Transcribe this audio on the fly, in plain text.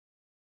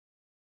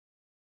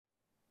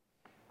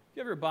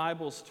you have your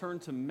Bibles, turn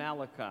to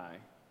Malachi.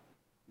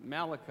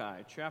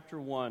 Malachi,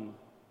 chapter 1.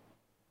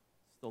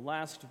 It's the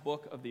last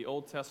book of the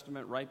Old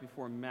Testament right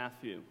before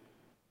Matthew.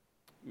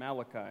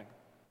 Malachi.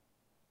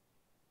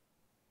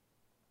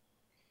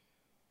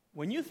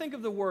 When you think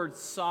of the word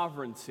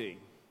sovereignty,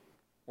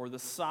 or the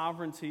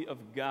sovereignty of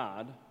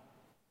God,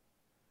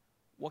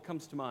 what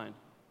comes to mind?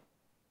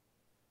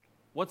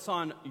 What's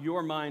on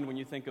your mind when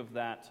you think of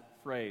that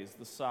phrase,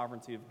 the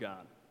sovereignty of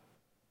God?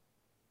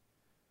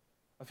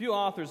 A few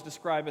authors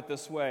describe it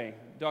this way.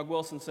 Doug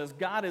Wilson says,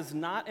 God is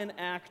not an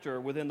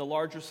actor within the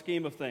larger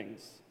scheme of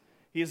things.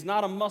 He is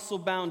not a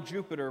muscle-bound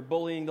Jupiter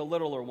bullying the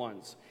littler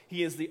ones.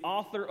 He is the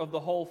author of the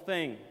whole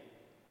thing.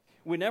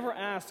 We never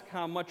ask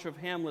how much of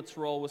Hamlet's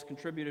role was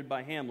contributed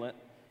by Hamlet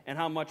and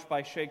how much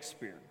by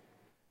Shakespeare.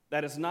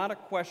 That is not a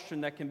question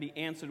that can be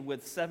answered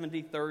with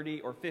 70-30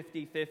 or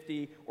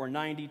 50-50 or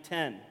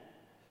 90-10.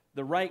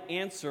 The right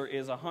answer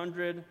is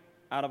 100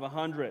 out of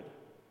 100.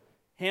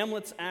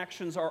 Hamlet's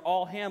actions are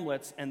all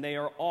Hamlet's, and they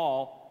are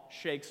all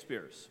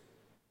Shakespeare's.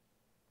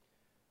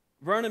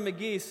 Vernon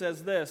McGee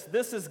says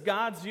this is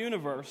God's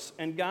universe,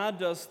 and God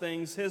does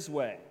things His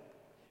way.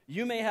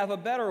 You may have a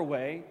better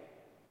way,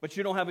 but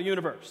you don't have a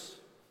universe.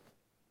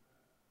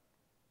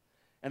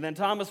 And then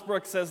Thomas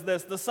Brooks says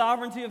this, the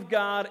sovereignty of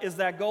God is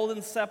that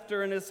golden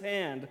scepter in His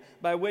hand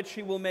by which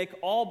He will make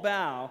all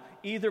bow,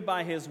 either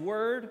by His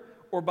word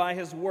or by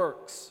His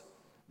works,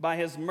 by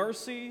His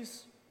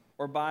mercies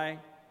or by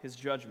His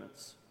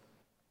judgments.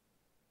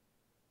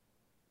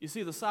 You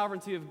see, the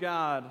sovereignty of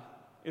God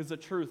is a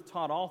truth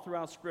taught all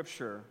throughout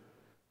Scripture,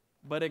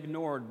 but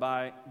ignored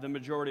by the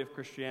majority of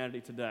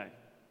Christianity today.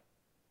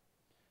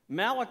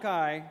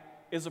 Malachi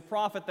is a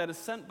prophet that is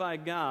sent by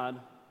God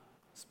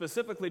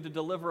specifically to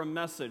deliver a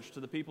message to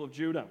the people of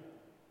Judah.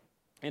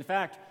 In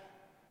fact,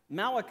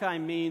 Malachi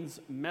means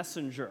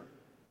messenger.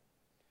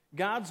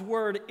 God's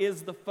word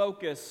is the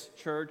focus,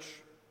 church,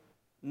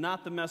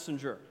 not the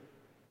messenger.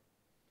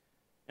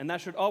 And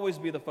that should always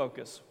be the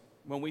focus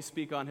when we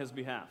speak on His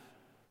behalf.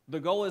 The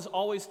goal is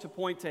always to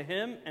point to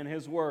Him and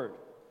His word,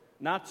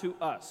 not to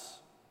us.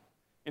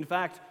 In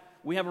fact,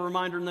 we have a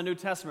reminder in the New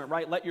Testament,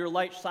 right? Let your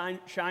light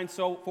shine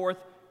so forth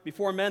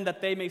before men that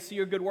they may see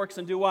your good works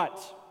and do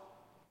what?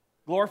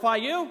 Glorify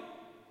you?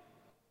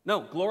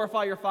 No,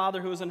 glorify your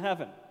Father who is in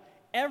heaven.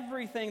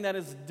 Everything that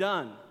is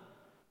done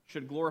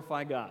should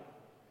glorify God,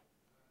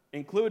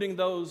 including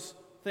those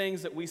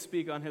things that we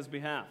speak on His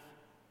behalf.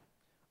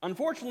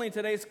 Unfortunately, in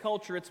today's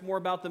culture, it's more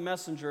about the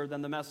messenger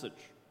than the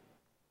message.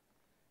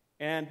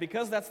 And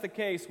because that's the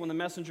case, when the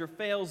messenger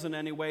fails in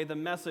any way, the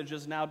message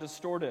is now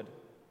distorted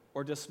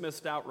or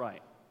dismissed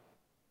outright.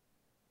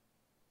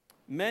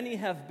 Many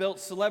have built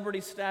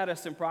celebrity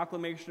status in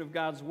proclamation of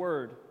God's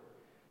word,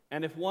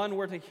 and if one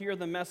were to hear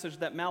the message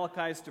that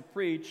Malachi is to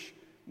preach,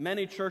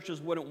 many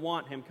churches wouldn't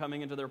want him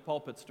coming into their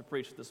pulpits to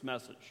preach this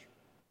message,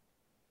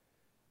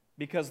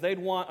 because they'd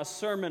want a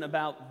sermon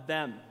about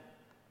them,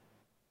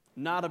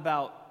 not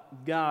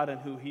about God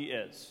and who He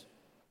is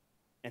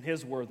and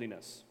His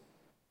worthiness.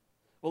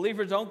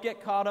 Believers, don't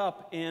get caught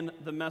up in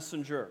the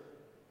messenger,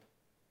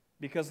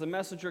 because the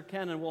messenger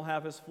can and will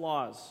have his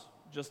flaws,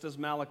 just as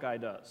Malachi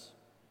does.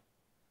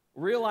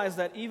 Realize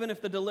that even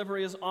if the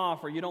delivery is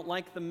off or you don't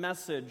like the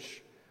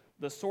message,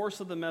 the source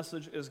of the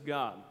message is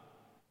God.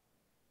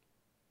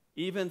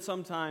 Even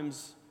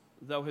sometimes,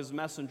 though His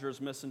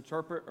messengers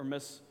misinterpret or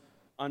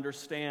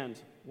misunderstand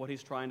what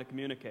He's trying to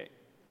communicate.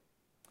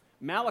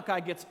 Malachi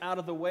gets out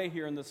of the way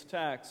here in this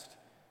text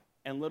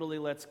and literally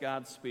lets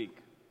God speak,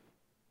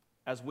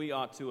 as we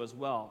ought to as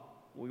well.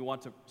 We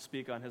want to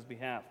speak on His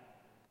behalf.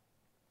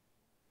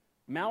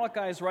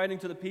 Malachi is writing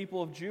to the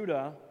people of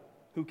Judah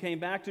who came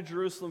back to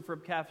Jerusalem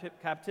from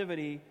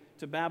captivity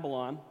to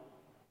Babylon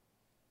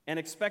and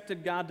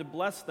expected God to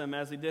bless them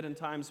as He did in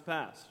times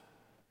past.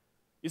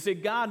 You see,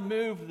 God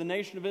moved the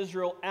nation of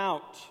Israel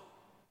out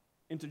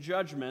into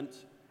judgment,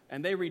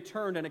 and they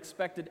returned and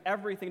expected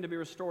everything to be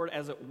restored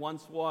as it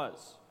once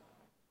was.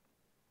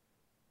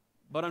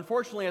 But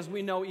unfortunately, as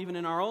we know even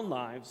in our own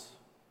lives,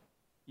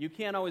 you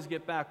can't always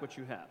get back what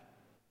you had.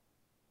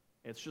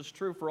 It's just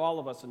true for all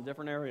of us in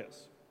different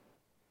areas.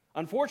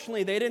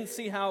 Unfortunately, they didn't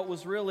see how it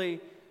was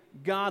really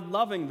God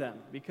loving them,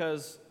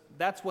 because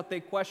that's what they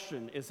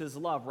question, is His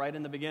love right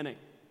in the beginning.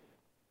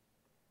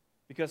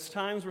 Because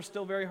times were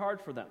still very hard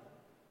for them.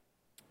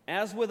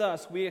 As with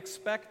us, we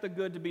expect the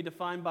good to be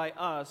defined by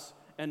us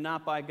and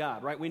not by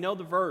God, right? We know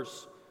the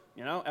verse.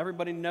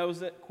 Everybody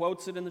knows it,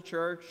 quotes it in the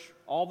church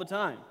all the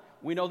time.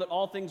 We know that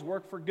all things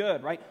work for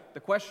good, right? The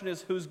question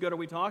is, whose good are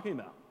we talking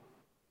about?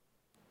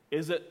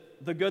 Is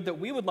it the good that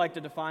we would like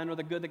to define or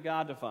the good that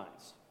God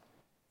defines?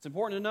 It's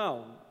important to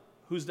know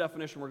whose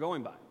definition we're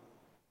going by.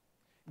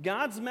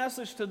 God's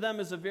message to them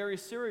is a very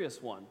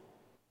serious one,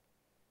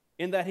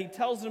 in that He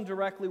tells them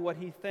directly what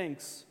He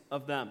thinks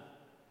of them: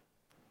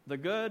 the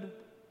good,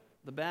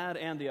 the bad,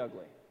 and the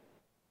ugly.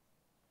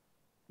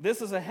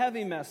 This is a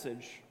heavy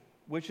message,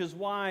 which is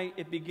why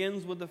it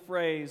begins with the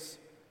phrase,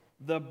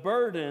 the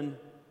burden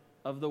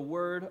of the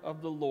word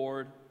of the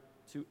Lord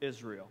to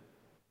Israel.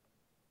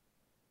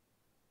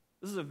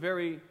 This is a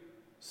very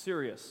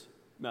serious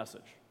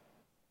message.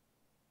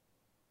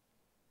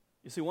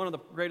 You see, one of the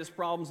greatest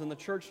problems in the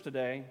church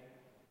today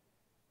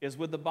is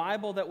with the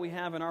Bible that we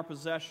have in our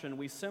possession,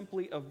 we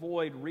simply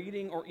avoid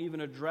reading or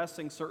even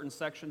addressing certain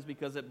sections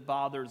because it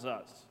bothers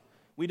us.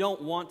 We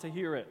don't want to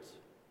hear it.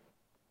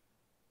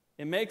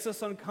 It makes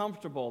us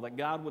uncomfortable that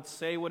God would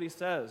say what he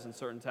says in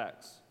certain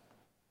texts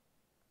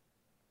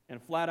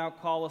and flat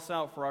out call us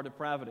out for our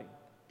depravity.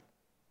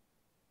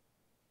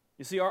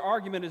 You see, our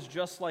argument is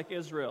just like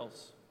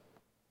Israel's.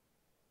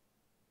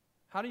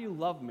 How do you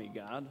love me,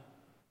 God?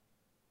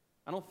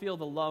 I don't feel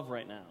the love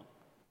right now.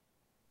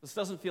 This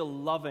doesn't feel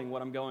loving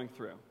what I'm going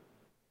through.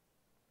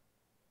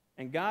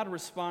 And God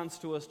responds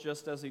to us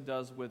just as he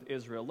does with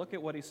Israel. Look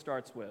at what he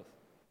starts with.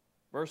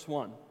 Verse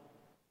 1.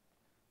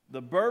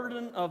 The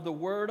burden of the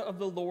word of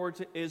the Lord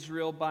to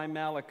Israel by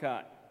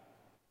Malachi.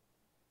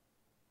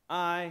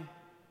 I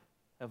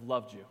have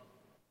loved you,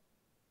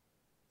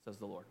 says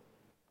the Lord.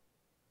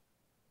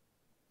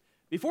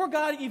 Before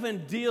God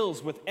even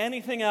deals with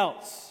anything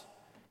else,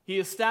 he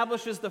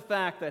establishes the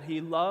fact that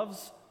he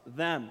loves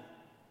them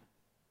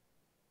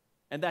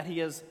and that he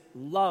has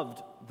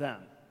loved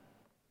them.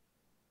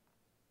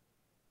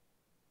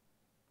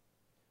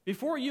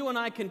 Before you and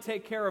I can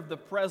take care of the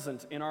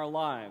present in our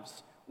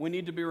lives, we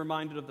need to be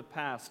reminded of the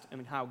past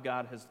and how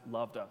God has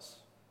loved us.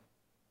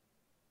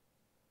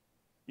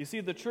 You see,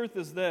 the truth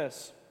is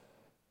this.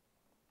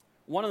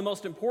 One of the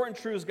most important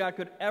truths God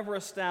could ever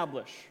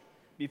establish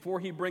before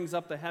he brings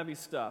up the heavy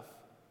stuff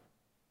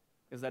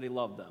is that he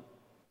loved them.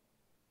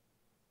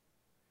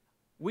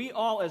 We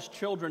all as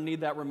children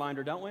need that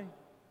reminder, don't we?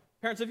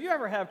 Parents, if you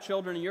ever have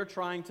children and you're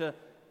trying to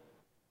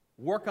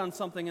work on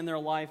something in their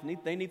life,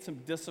 they need some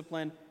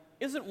discipline,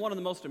 isn't one of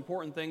the most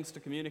important things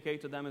to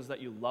communicate to them is that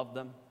you love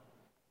them?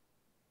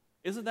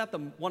 Isn't that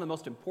one of the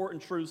most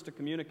important truths to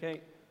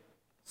communicate?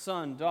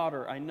 Son,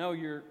 daughter, I know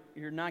you're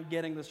not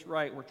getting this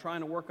right. We're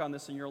trying to work on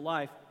this in your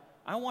life.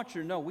 I want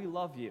you to know we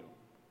love you.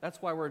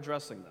 That's why we're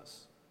addressing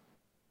this.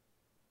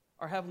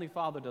 Our Heavenly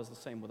Father does the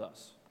same with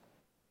us.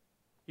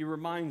 He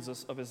reminds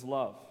us of his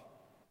love.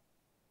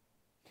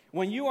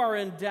 When you are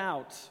in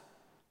doubt,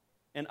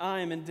 and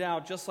I am in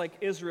doubt, just like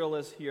Israel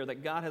is here,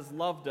 that God has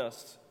loved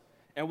us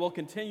and will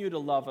continue to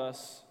love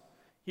us,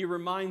 he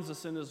reminds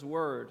us in his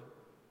word.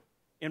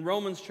 In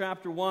Romans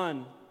chapter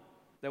 1,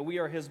 that we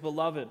are his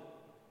beloved.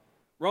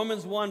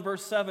 Romans 1,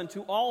 verse 7,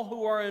 to all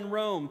who are in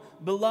Rome,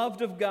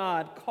 beloved of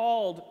God,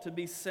 called to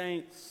be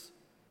saints,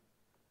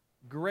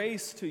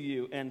 grace to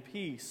you and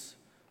peace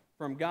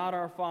from God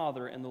our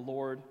Father and the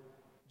Lord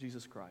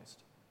Jesus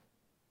Christ.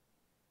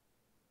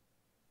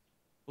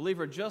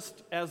 Believer,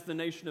 just as the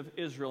nation of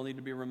Israel need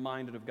to be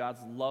reminded of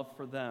God's love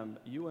for them,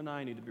 you and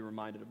I need to be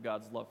reminded of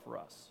God's love for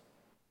us.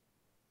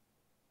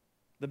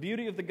 The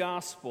beauty of the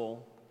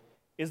gospel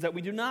is that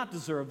we do not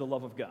deserve the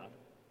love of God,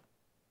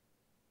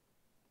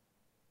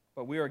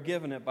 but we are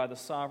given it by the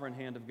sovereign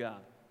hand of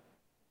God.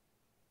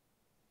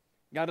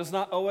 God does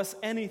not owe us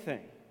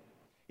anything.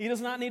 He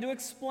does not need to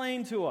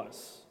explain to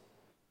us.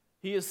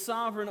 He is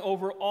sovereign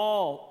over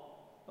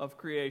all of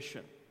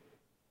creation.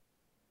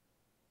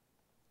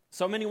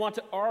 So many want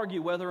to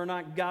argue whether or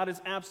not God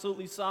is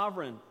absolutely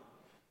sovereign,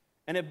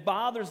 and it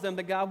bothers them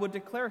that God would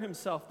declare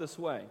himself this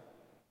way.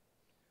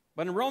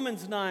 But in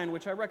Romans 9,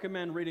 which I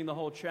recommend reading the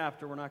whole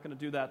chapter, we're not going to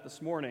do that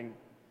this morning,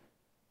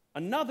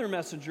 another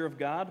messenger of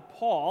God,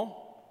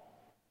 Paul,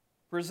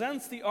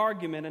 presents the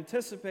argument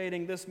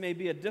anticipating this may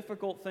be a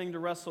difficult thing to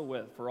wrestle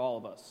with for all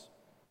of us.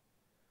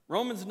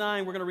 Romans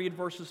 9, we're going to read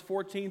verses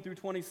 14 through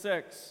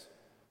 26.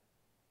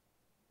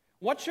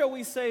 What shall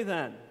we say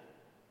then?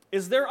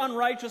 Is there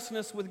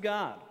unrighteousness with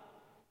God?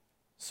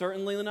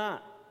 Certainly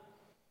not.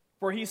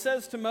 For he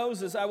says to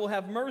Moses, I will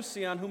have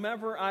mercy on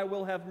whomever I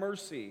will have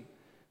mercy,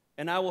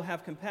 and I will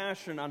have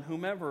compassion on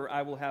whomever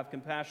I will have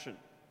compassion.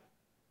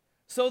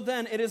 So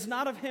then, it is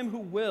not of him who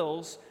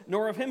wills,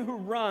 nor of him who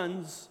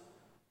runs,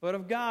 but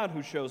of God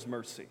who shows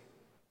mercy.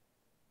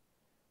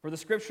 For the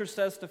scripture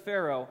says to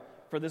Pharaoh,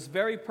 for this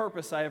very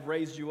purpose I have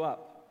raised you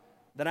up,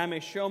 that I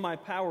may show my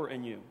power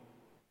in you,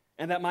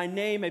 and that my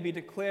name may be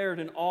declared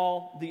in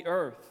all the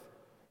earth.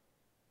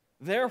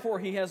 Therefore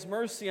he has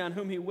mercy on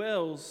whom he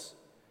wills,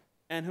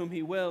 and whom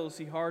he wills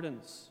he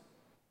hardens.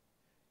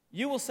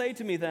 You will say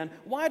to me then,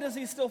 why does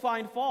he still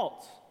find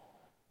fault?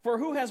 For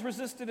who has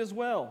resisted his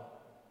will?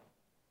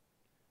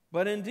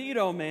 But indeed,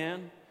 O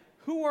man,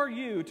 who are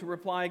you to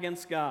reply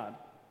against God?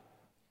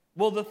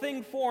 Will the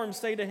thing formed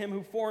say to him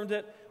who formed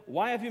it,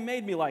 why have you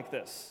made me like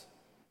this?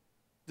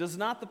 Does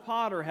not the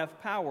potter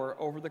have power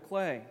over the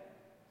clay,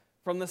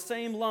 from the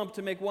same lump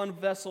to make one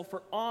vessel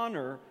for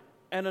honor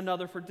and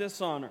another for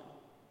dishonor?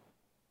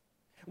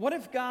 What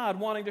if God,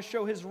 wanting to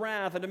show his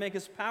wrath and to make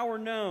his power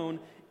known,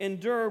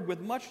 endured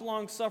with much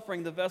long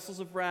suffering the vessels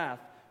of wrath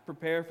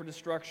prepared for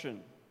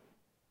destruction,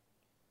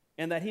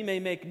 and that he may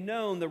make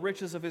known the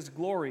riches of his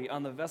glory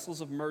on the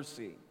vessels of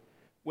mercy,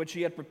 which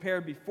he had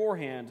prepared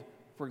beforehand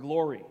for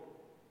glory?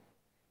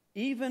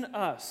 Even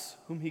us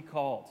whom he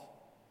called,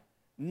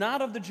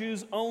 not of the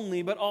Jews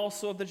only, but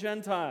also of the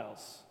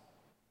Gentiles.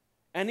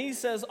 And he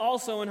says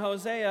also in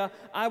Hosea,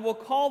 I will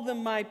call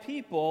them my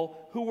people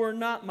who were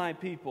not my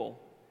people,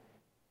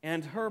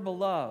 and her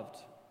beloved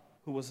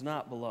who was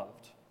not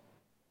beloved.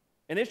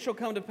 And it shall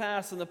come to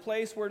pass in the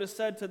place where it is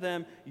said to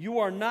them, you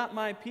are not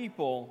my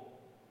people,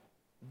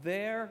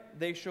 there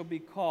they shall be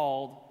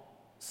called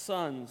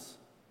sons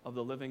of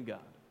the living God.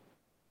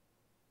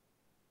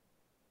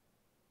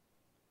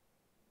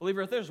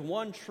 Believer, if there's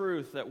one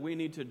truth that we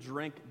need to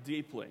drink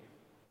deeply,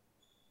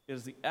 it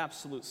is the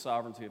absolute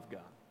sovereignty of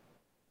God.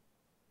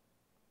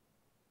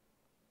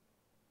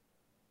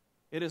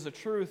 It is a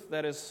truth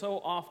that is so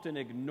often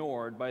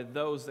ignored by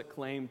those that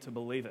claim to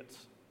believe it.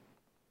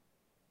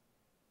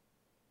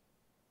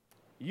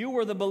 You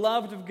were the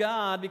beloved of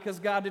God because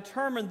God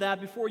determined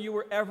that before you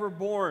were ever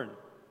born.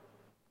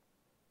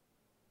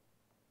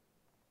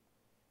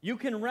 You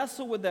can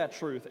wrestle with that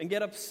truth and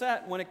get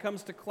upset when it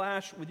comes to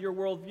clash with your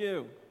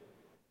worldview,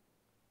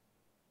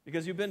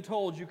 because you've been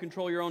told you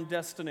control your own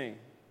destiny.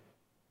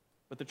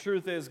 But the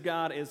truth is,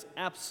 God is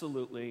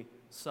absolutely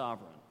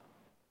sovereign.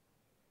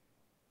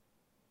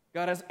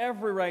 God has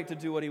every right to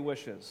do what he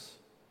wishes.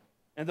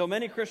 And though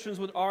many Christians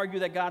would argue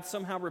that God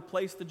somehow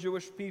replaced the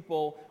Jewish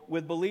people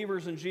with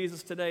believers in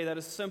Jesus today, that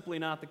is simply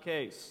not the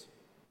case.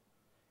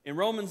 In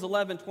Romans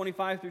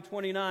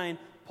 11:25-29,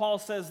 Paul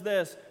says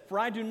this, for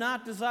I do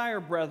not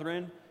desire,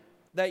 brethren,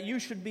 that you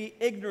should be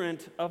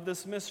ignorant of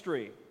this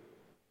mystery,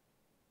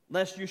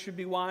 lest you should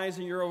be wise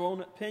in your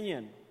own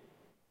opinion,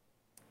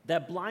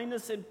 that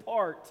blindness in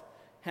part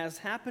has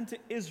happened to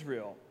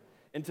Israel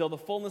until the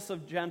fullness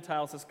of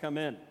Gentiles has come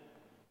in.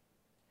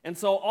 And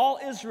so all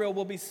Israel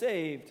will be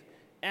saved,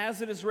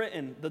 as it is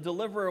written, the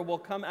deliverer will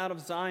come out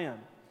of Zion,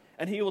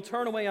 and he will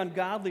turn away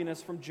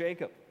ungodliness from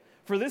Jacob.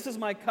 For this is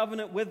my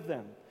covenant with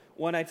them,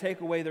 when I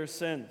take away their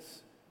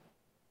sins.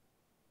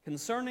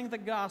 Concerning the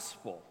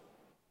gospel,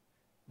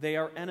 they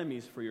are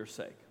enemies for your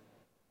sake.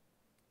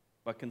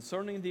 But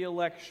concerning the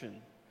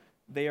election,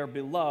 they are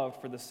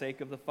beloved for the sake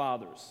of the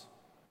fathers.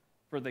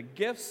 For the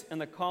gifts and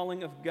the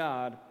calling of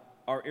God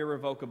are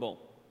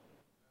irrevocable.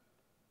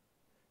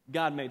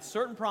 God made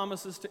certain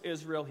promises to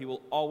Israel he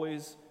will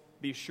always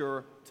be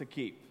sure to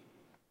keep.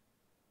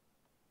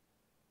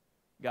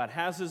 God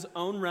has his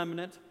own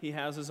remnant. He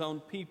has his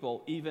own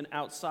people, even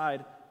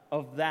outside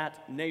of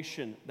that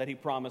nation that he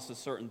promises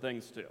certain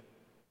things to.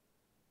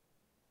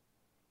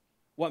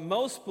 What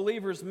most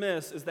believers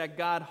miss is that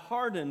God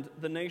hardened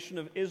the nation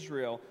of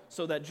Israel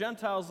so that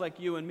Gentiles like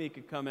you and me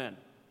could come in.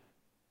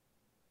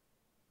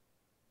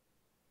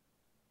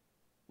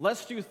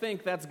 Lest you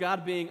think that's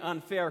God being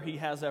unfair, he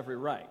has every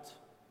right.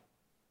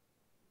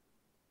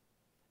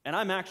 And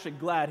I'm actually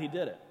glad he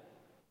did it,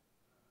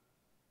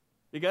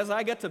 because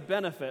I get to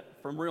benefit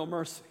from real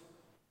mercy.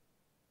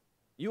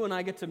 You and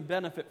I get to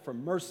benefit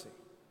from mercy.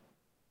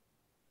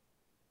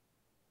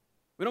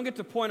 We don't get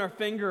to point our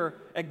finger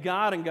at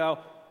God and go,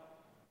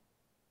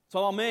 it's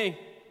all me.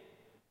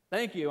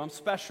 Thank you, I'm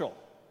special.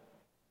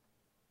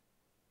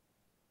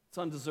 It's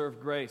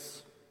undeserved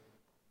grace.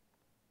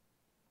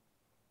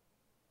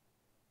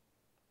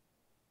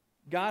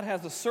 God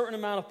has a certain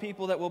amount of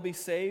people that will be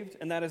saved,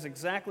 and that is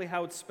exactly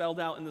how it's spelled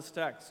out in this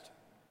text,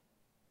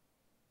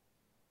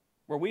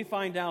 where we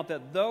find out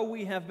that though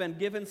we have been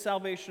given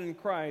salvation in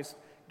Christ,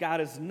 God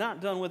is not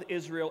done with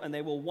Israel, and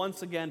they will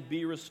once again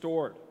be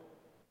restored.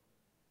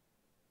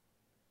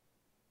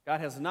 God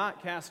has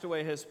not cast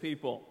away his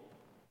people.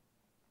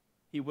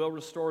 He will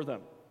restore them.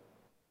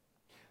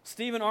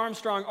 Stephen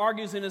Armstrong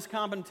argues in his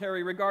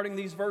commentary regarding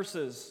these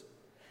verses,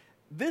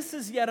 this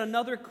is yet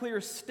another clear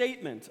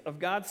statement of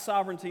God's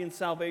sovereignty and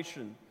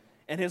salvation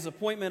and his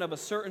appointment of a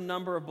certain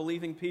number of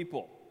believing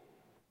people.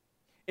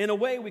 In a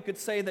way, we could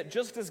say that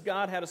just as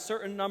God had a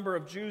certain number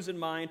of Jews in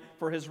mind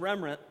for his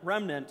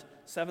remnant,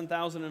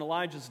 7,000 in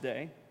Elijah's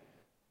day,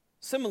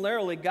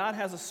 similarly, God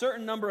has a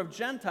certain number of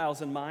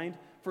Gentiles in mind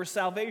for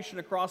salvation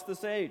across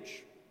this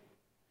age.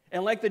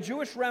 And like the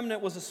Jewish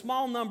remnant was a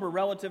small number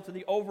relative to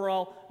the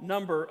overall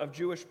number of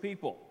Jewish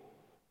people,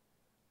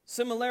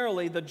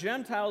 similarly, the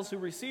Gentiles who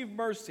receive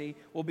mercy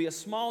will be a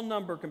small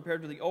number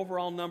compared to the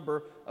overall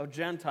number of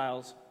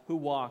Gentiles who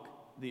walk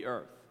the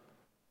earth.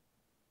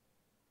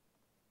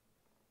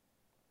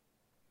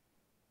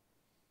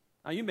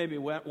 Now, you may be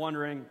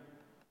wondering,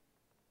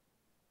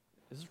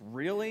 is this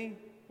really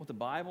what the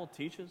Bible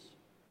teaches?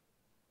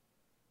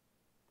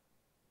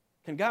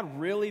 Can God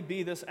really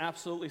be this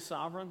absolutely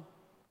sovereign?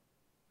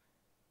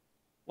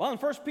 Well, in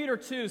 1 Peter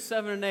 2,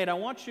 7 and 8, I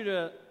want you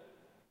to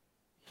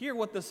hear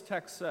what this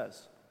text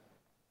says.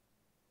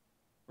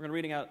 We're going to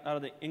reading out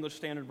of the English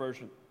Standard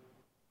Version.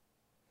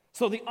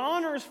 So the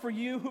honor is for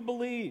you who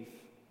believe.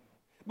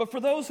 But for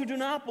those who do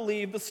not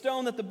believe, the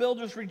stone that the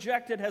builders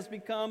rejected has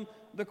become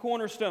the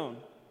cornerstone,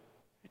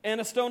 and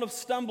a stone of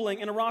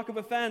stumbling and a rock of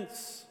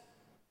offense.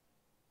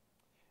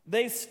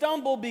 They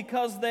stumble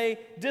because they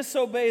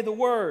disobey the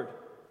word.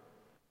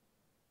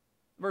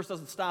 The verse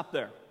doesn't stop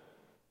there.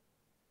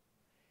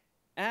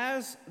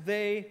 As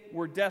they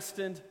were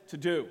destined to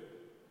do.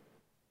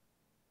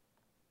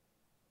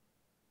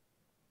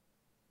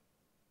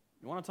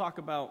 You want to talk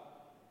about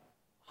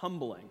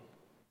humbling?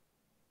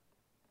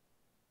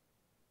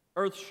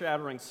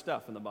 earth-shattering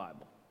stuff in the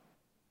Bible.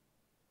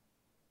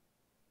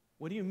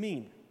 What do you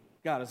mean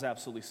God is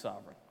absolutely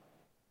sovereign?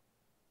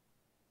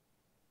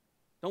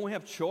 Don't we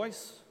have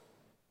choice?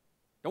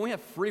 Don't we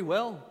have free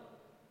will?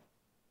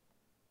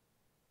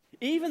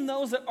 Even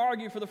those that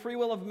argue for the free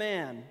will of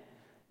man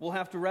will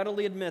have to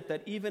readily admit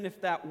that even if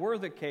that were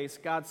the case,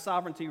 God's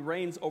sovereignty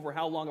reigns over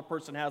how long a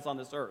person has on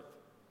this earth.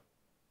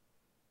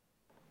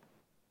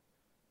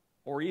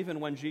 Or even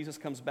when Jesus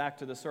comes back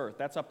to this earth.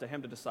 That's up to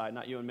him to decide,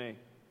 not you and me.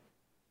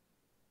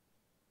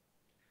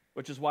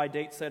 Which is why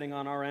date setting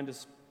on our end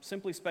is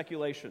simply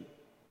speculation.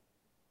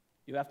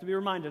 You have to be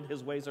reminded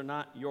his ways are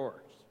not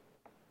yours.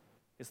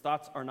 His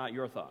thoughts are not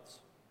your thoughts.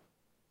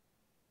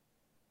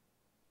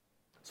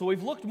 So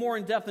we've looked more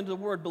in depth into the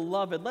word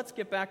beloved. Let's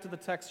get back to the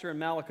text here in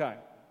Malachi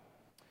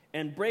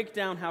and break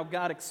down how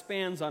God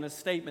expands on his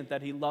statement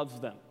that he loves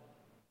them.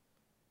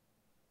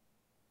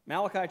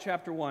 Malachi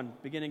chapter 1,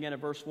 beginning again at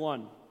verse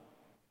 1.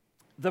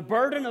 The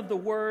burden of the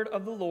word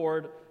of the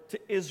Lord to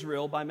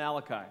Israel by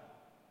Malachi.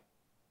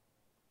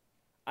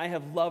 I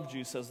have loved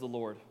you, says the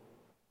Lord.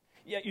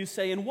 Yet you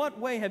say, in what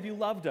way have you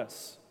loved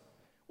us?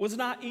 Was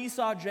not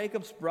Esau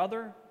Jacob's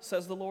brother,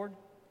 says the Lord?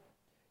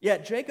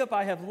 Yet Jacob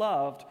I have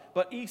loved,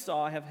 but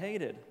Esau I have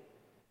hated,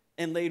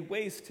 and laid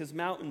waste his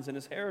mountains and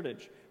his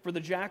heritage for the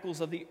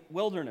jackals of the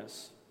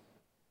wilderness.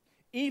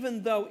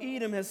 Even though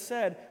Edom has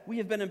said, we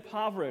have been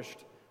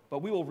impoverished,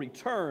 but we will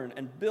return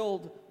and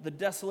build the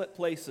desolate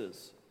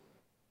places.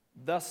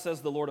 Thus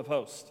says the Lord of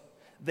hosts,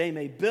 they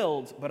may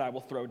build, but I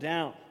will throw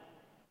down.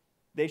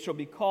 They shall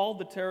be called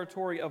the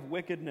territory of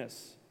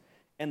wickedness,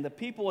 and the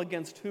people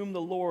against whom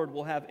the Lord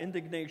will have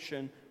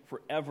indignation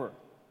forever.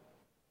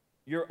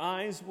 Your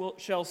eyes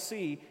shall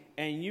see,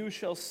 and you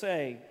shall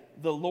say,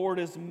 the Lord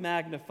is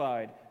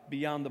magnified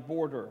beyond the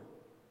border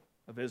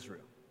of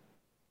Israel.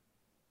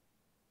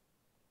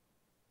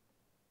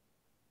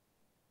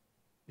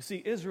 You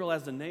see, Israel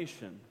as a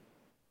nation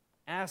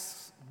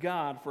asks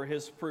God for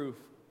his proof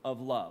of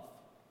love.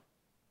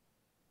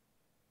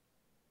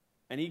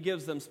 And he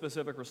gives them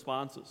specific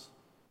responses.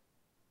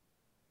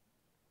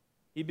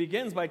 He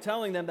begins by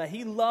telling them that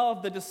he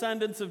loved the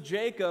descendants of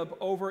Jacob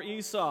over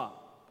Esau.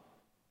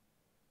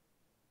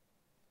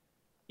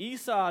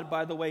 Esau,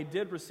 by the way,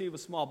 did receive a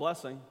small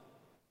blessing,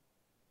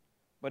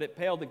 but it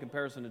paled in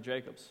comparison to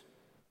Jacob's.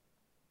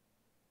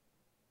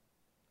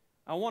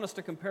 I want us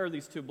to compare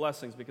these two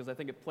blessings because I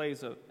think it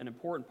plays an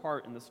important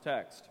part in this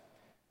text,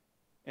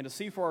 and to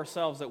see for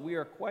ourselves that we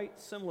are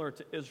quite similar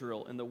to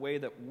Israel in the way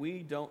that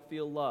we don't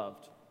feel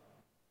loved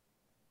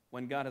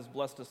when God has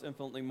blessed us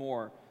infinitely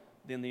more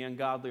than the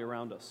ungodly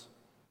around us.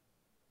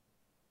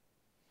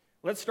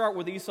 Let's start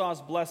with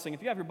Esau's blessing.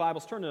 If you have your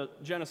Bibles, turn to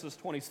Genesis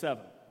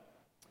 27.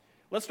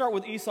 Let's start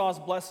with Esau's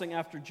blessing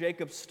after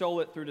Jacob stole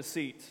it through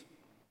deceit.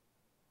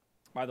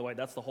 By the way,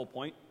 that's the whole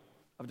point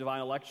of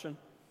divine election.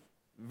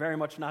 Very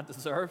much not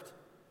deserved.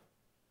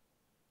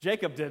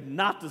 Jacob did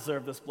not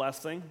deserve this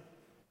blessing.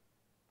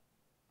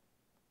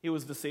 He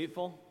was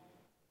deceitful.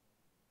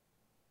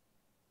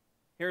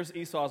 Here's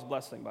Esau's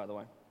blessing, by the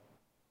way.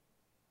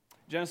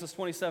 Genesis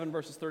 27,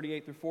 verses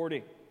 38 through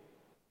 40.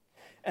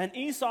 And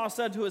Esau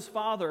said to his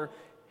father,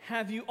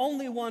 have you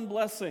only one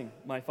blessing,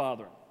 my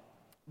father?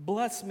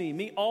 Bless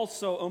me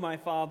also, O my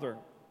father.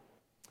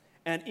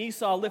 And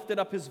Esau lifted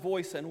up his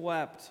voice and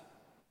wept.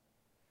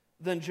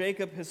 Then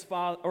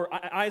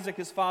Isaac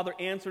his father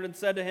answered and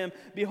said to him,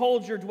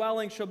 behold, your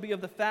dwelling shall be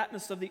of the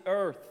fatness of the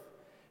earth,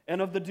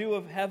 and of the dew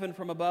of heaven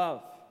from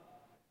above.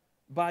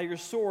 By your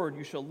sword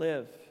you shall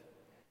live,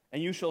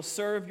 and you shall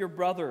serve your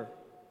brother.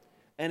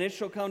 And it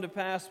shall come to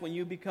pass when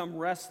you become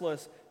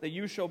restless that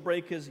you shall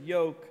break his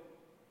yoke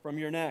from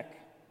your neck.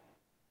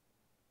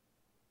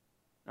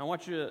 Now I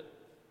want you to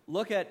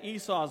look at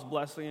Esau's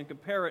blessing and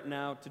compare it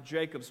now to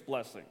Jacob's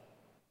blessing.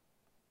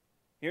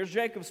 Here's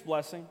Jacob's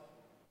blessing.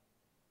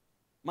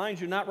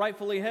 Mind you, not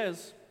rightfully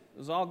his. It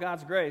was all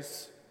God's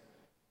grace.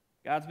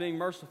 God's being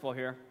merciful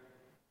here.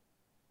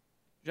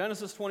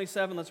 Genesis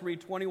 27, let's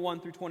read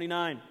 21 through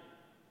 29.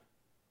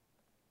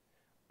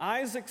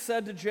 Isaac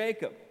said to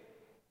Jacob,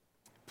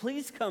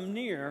 please come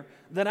near,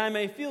 that I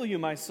may feel you,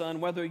 my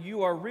son, whether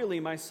you are really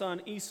my son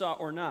Esau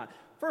or not.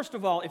 First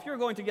of all, if you're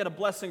going to get a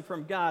blessing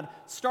from God,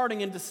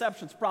 starting in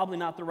deception is probably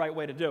not the right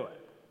way to do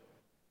it.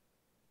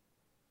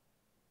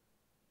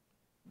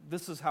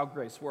 This is how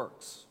grace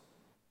works.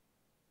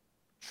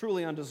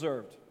 Truly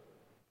undeserved.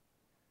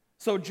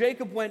 So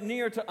Jacob went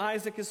near to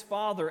Isaac his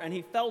father, and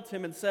he felt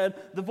him and said,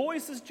 the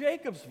voice is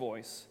Jacob's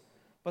voice,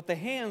 but the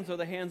hands are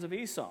the hands of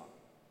Esau.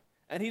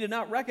 And he did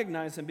not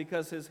recognize him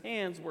because his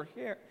hands were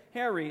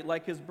hairy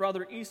like his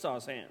brother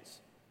Esau's hands.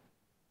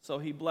 So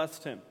he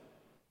blessed him.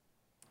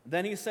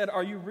 Then he said,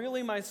 are you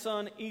really my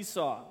son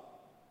Esau?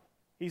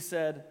 He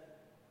said,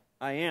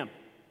 I am.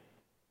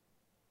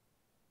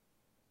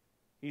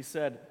 He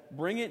said,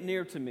 bring it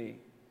near to me,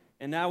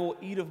 and I will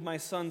eat of my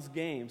son's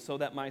game, so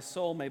that my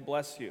soul may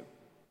bless you.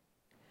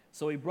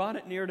 So he brought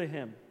it near to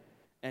him,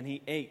 and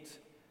he ate.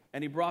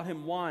 And he brought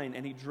him wine,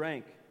 and he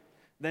drank.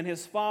 Then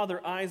his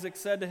father Isaac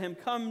said to him,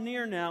 come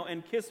near now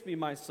and kiss me,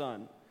 my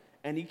son.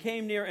 And he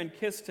came near and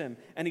kissed him,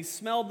 and he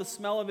smelled the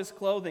smell of his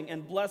clothing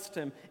and blessed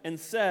him and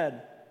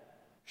said,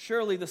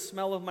 "Surely the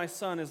smell of my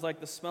son is like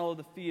the smell of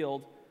the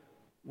field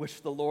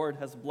which the Lord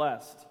has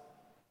blessed.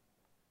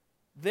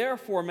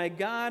 Therefore may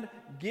God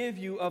give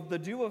you of the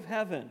dew of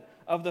heaven,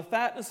 of the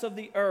fatness of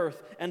the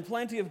earth, and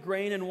plenty of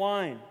grain and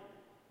wine.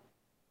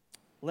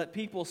 Let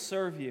people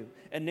serve you,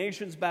 and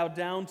nations bow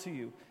down to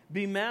you.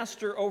 Be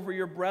master over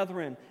your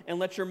brethren, and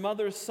let your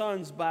mother's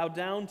sons bow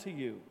down to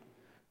you.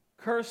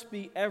 Cursed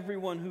be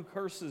everyone who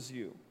curses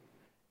you,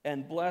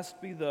 and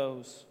blessed be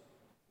those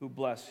who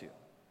bless you."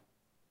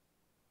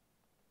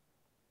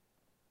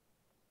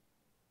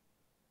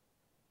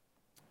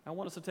 I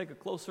want us to take a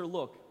closer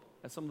look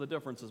at some of the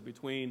differences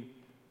between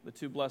the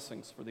two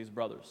blessings for these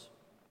brothers.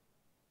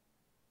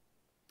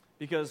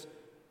 Because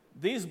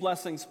these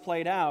blessings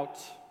played out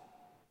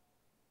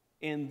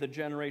in the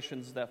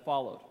generations that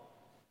followed.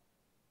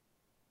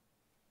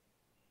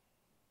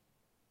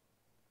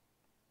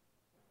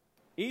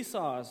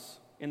 Esau's,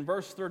 in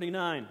verse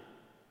 39,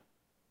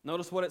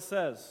 notice what it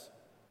says.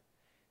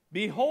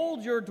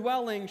 "Behold, your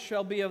dwelling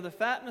shall be of the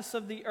fatness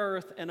of the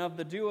earth and of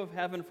the dew of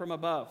heaven from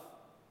above."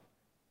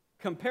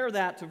 Compare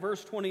that to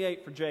verse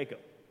 28 for Jacob.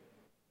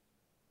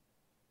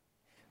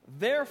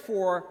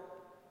 "Therefore,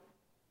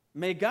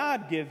 may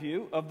God give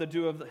you of the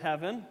dew of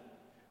heaven,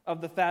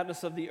 of the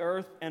fatness of the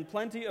earth, and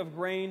plenty of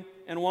grain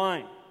and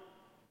wine."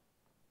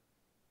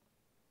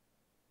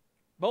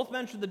 Both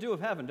mention the dew of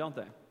heaven, don't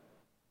they?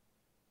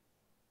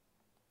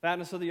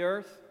 Fatness of the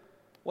earth.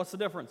 What's the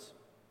difference?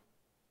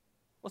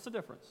 What's the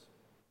difference?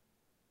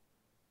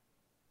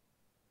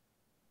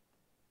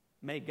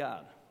 May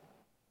God.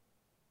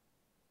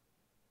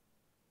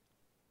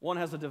 One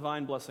has a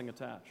divine blessing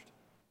attached.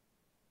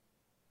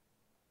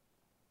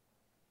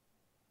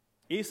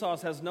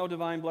 Esau's has no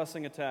divine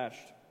blessing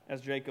attached,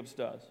 as Jacob's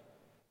does.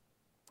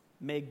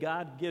 May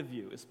God give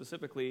you is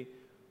specifically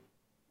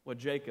what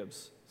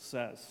Jacob's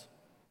says.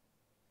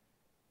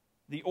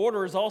 The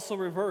order is also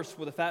reversed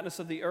with the fatness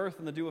of the earth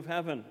and the dew of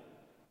heaven.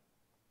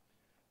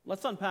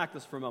 Let's unpack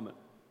this for a moment.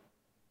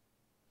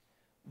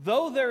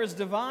 Though there is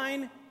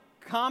divine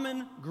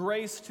common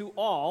grace to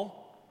all,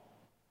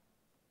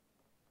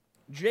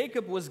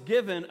 Jacob was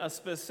given a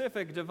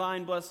specific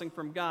divine blessing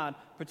from God,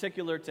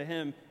 particular to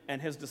him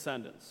and his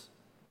descendants.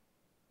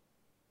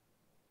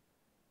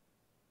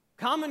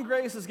 Common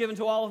grace is given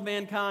to all of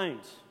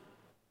mankind.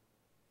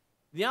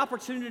 The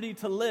opportunity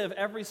to live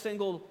every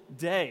single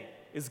day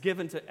is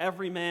given to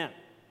every man.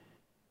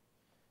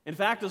 In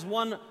fact, as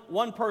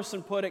one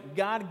person put it,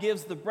 God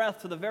gives the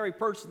breath to the very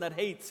person that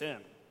hates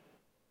him.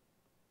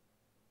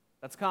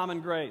 That's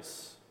common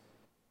grace.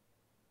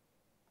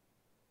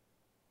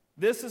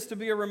 This is to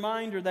be a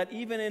reminder that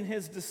even in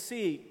his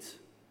deceit,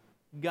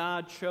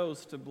 God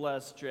chose to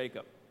bless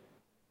Jacob.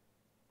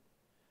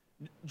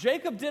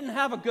 Jacob didn't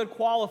have a good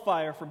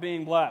qualifier for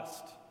being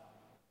blessed.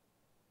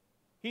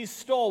 He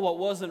stole what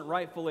wasn't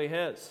rightfully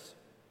his.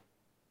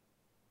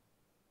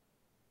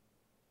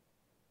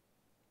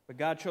 But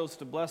God chose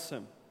to bless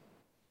him,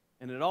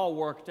 and it all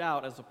worked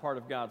out as a part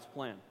of God's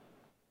plan.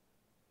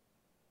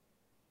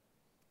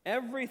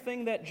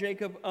 Everything that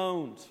Jacob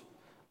owned,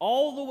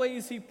 all the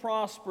ways he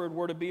prospered,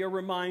 were to be a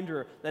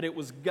reminder that it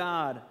was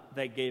God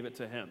that gave it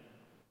to him.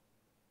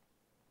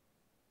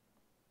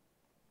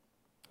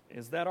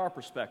 Is that our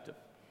perspective?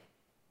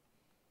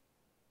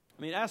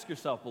 I mean, ask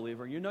yourself,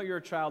 believer, you know you're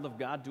a child of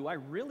God. Do I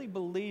really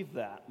believe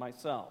that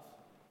myself?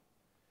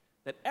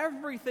 That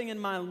everything in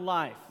my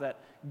life that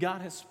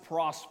God has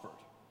prospered,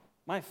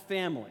 my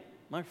family,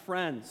 my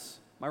friends,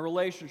 my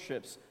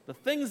relationships, the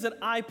things that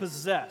I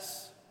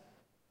possess,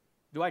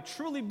 do I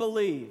truly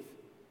believe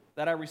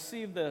that I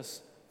received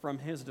this from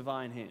His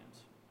divine hand?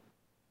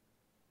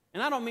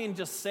 And I don't mean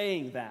just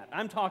saying that.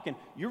 I'm talking,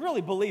 you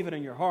really believe it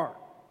in your heart.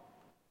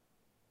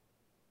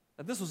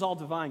 That this was all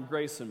divine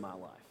grace in my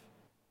life.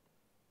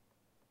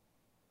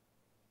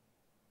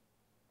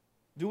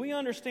 Do we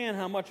understand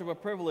how much of a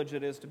privilege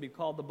it is to be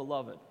called the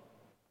beloved,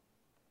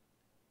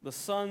 the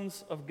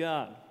sons of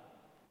God,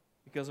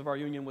 because of our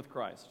union with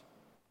Christ?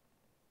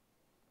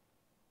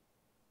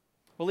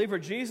 Believer,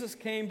 Jesus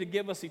came to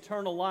give us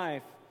eternal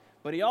life,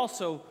 but He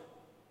also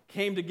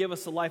came to give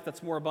us a life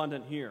that's more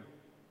abundant here.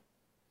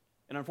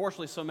 And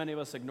unfortunately, so many of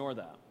us ignore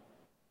that.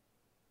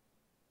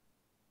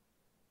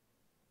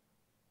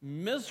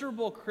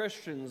 Miserable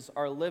Christians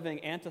are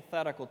living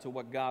antithetical to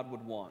what God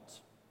would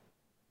want.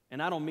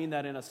 And I don't mean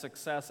that in a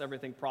success,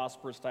 everything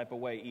prospers type of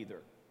way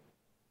either.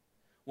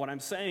 What I'm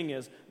saying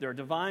is there are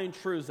divine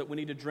truths that we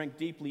need to drink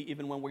deeply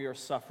even when we are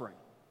suffering.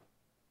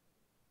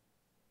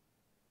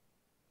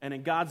 And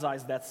in God's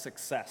eyes, that's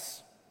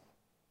success.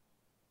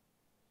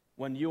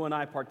 When you and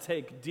I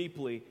partake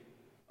deeply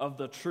of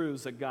the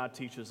truths that God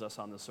teaches us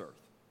on this earth.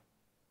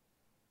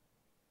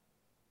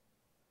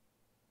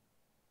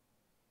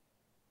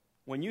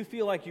 When you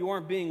feel like you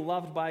aren't being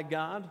loved by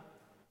God,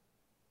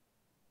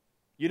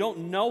 you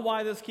don't know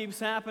why this keeps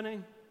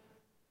happening,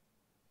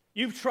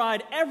 you've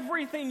tried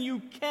everything you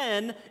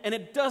can and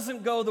it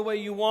doesn't go the way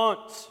you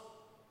want.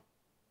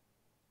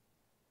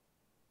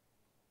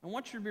 I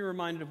want you to be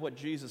reminded of what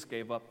Jesus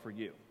gave up for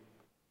you.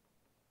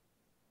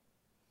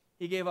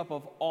 He gave up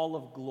of all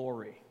of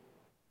glory,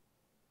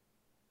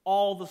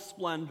 all the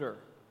splendor,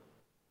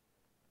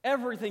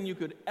 everything you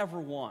could ever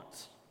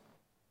want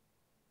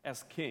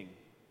as king.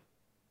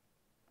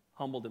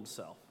 Humbled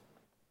himself,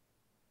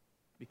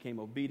 became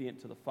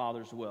obedient to the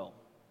Father's will,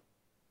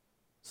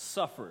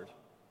 suffered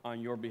on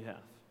your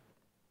behalf.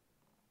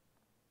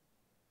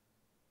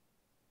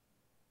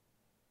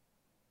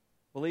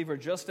 Believer,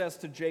 just as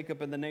to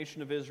Jacob and the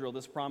nation of Israel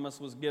this promise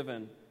was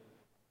given,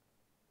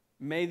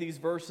 may these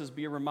verses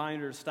be a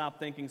reminder to stop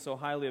thinking so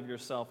highly of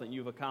yourself that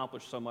you've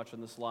accomplished so much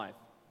in this life.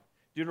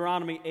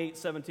 Deuteronomy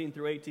 8:17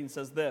 through 18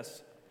 says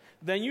this,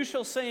 "Then you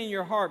shall say in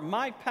your heart,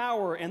 my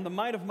power and the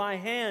might of my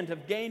hand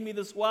have gained me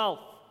this wealth.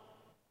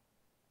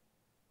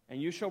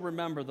 And you shall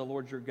remember the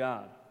Lord your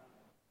God,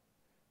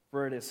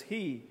 for it is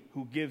He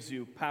who gives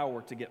you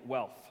power to get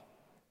wealth,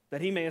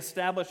 that He may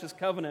establish His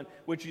covenant,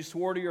 which He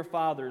swore to your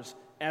fathers,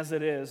 as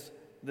it is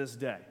this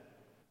day."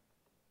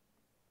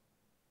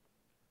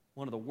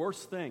 One of the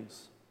worst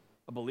things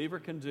a believer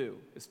can do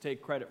is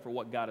take credit for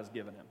what God has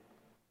given him.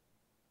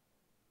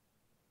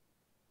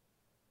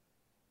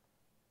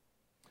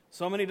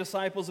 So many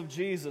disciples of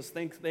Jesus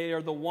think they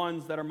are the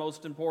ones that are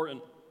most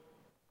important,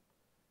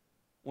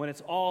 when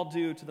it's all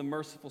due to the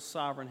merciful,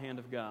 sovereign hand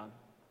of God.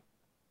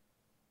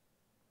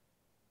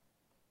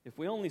 If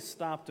we only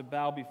stop to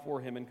bow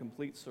before Him in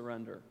complete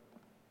surrender,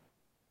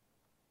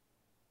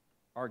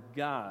 our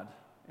God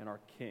and our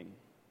King.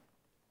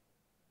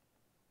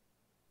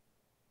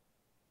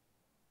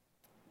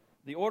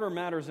 The order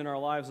matters in our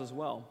lives as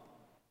well.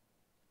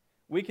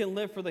 We can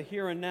live for the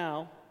here and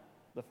now,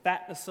 the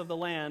fatness of the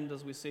land,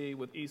 as we see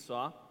with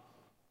Esau,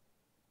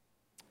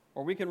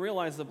 or we can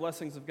realize the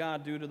blessings of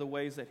God due to the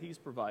ways that He's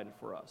provided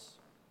for us.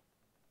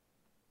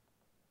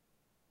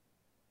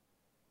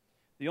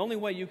 The only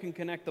way you can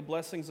connect the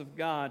blessings of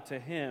God to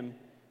Him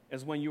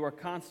is when you are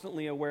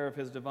constantly aware of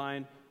His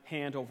divine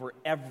hand over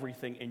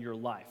everything in your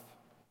life.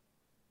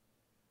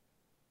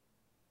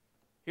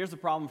 Here's the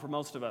problem for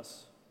most of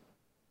us.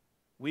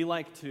 We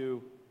like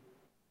to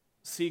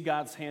see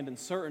God's hand in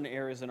certain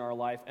areas in our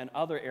life, and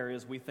other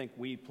areas we think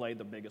we play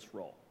the biggest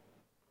role.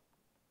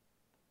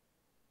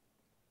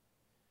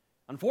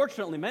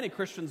 Unfortunately, many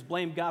Christians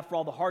blame God for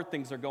all the hard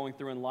things they're going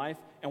through in life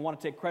and want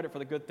to take credit for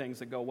the good things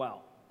that go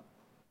well.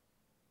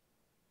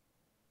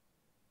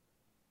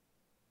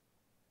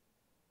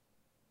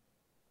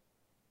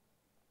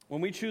 When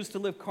we choose to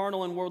live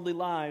carnal and worldly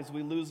lives,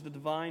 we lose the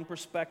divine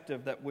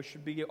perspective that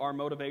should be our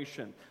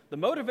motivation. The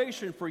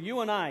motivation for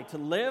you and I to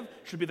live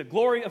should be the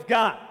glory of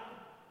God.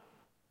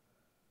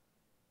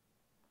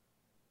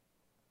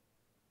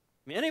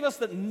 Any of us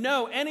that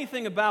know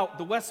anything about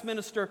the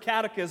Westminster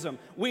Catechism,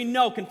 we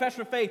know,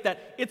 Confession of Faith,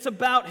 that it's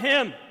about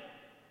Him.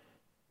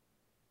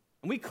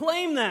 And we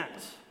claim that.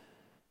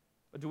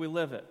 But do we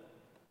live it?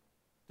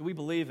 Do we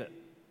believe it?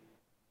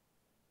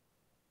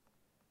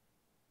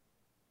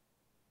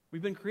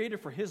 We've been created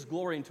for His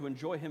glory and to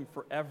enjoy Him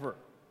forever.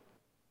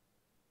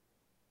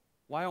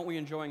 Why aren't we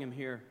enjoying Him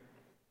here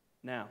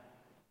now?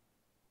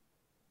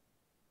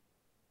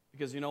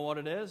 Because you know what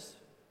it is?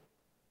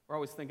 We're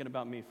always thinking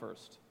about me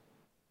first.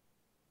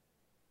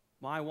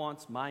 My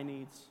wants, my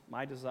needs,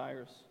 my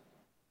desires,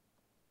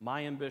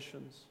 my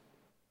ambitions.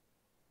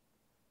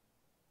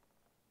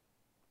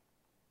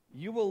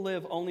 You will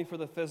live only for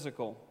the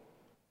physical,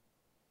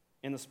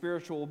 and the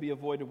spiritual will be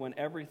avoided when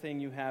everything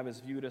you have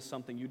is viewed as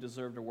something you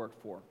deserve to work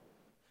for.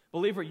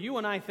 Believer, you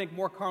and I think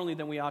more carnally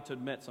than we ought to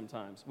admit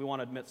sometimes. We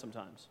want to admit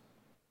sometimes.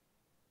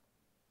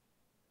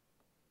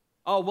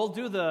 Oh, we'll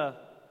do the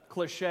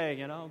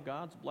cliche,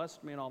 God's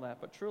blessed me and all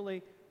that. But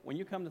truly, when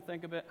you come to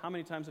think of it, how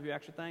many times have you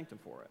actually thanked Him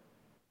for it?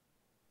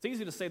 It's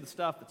easy to say the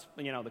stuff that's,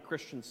 the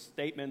Christian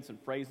statements and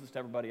phrases to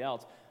everybody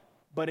else.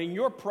 But in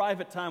your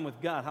private time with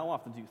God, how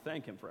often do you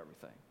thank Him for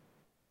everything?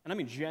 And I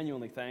mean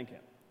genuinely thank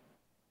Him.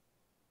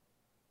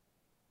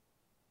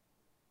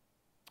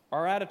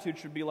 Our attitude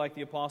should be like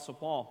the Apostle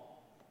Paul.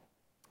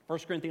 1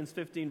 Corinthians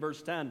 15,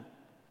 verse 10.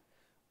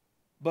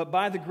 "But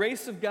by the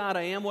grace of God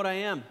I am what I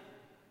am,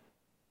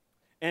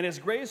 and His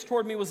grace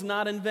toward me was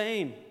not in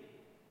vain.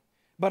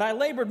 But I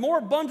labored more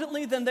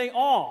abundantly than they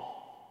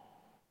all,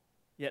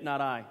 yet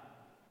not I,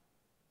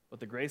 but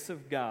the grace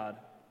of God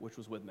which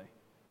was with me."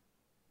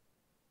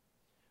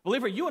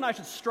 Believer, you and I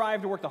should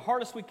strive to work the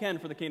hardest we can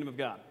for the kingdom of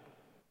God.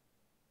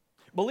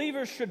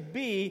 Believers should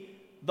be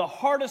the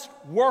hardest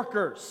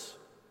workers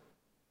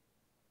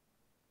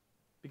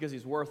because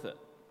He's worth it.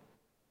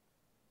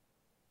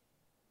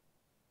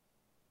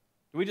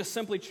 Do we just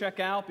simply check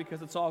out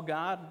because it's all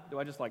God? Do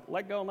I just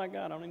let go and let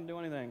God? I don't even do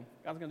anything.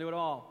 God's going to do it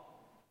all.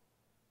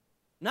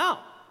 No.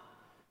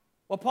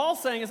 What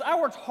Paul's saying is, I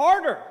worked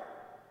harder.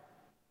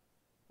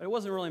 But it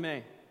wasn't really me.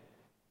 It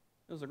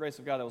was the grace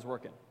of God that was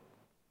working.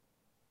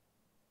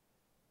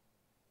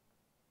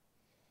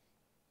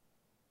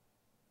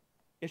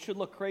 It should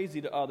look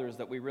crazy to others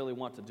that we really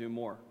want to do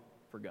more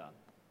for God.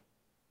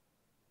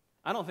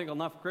 I don't think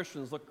enough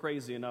Christians look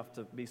crazy enough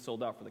to be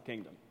sold out for the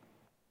kingdom.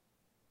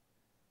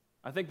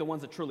 I think the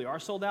ones that truly are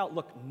sold out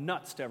look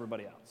nuts to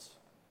everybody else.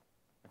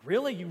 Like,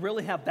 really? You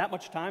really have that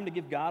much time to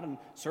give God and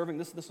serving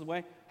this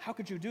way? How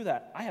could you do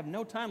that? I have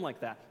no time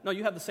like that. No,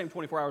 you have the same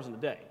 24 hours in the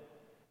day.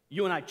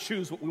 You and I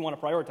choose what we want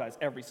to prioritize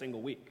every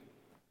single week.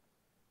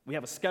 We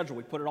have a schedule.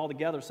 We put it all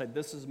together, say,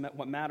 this is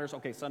what matters.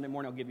 Okay, Sunday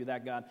morning, I'll give you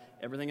that, God.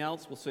 Everything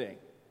else, we'll see.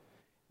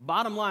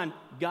 Bottom line,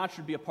 God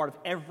should be a part of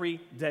every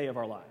day of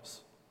our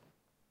lives.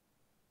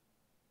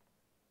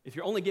 If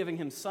you're only giving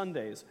him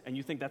Sundays and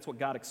you think that's what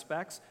God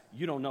expects,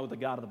 you don't know the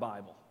God of the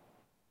Bible.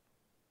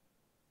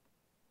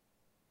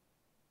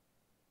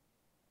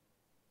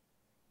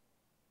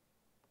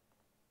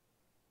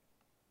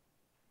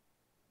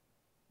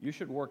 You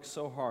should work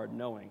so hard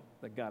knowing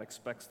that God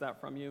expects that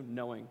from you,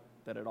 knowing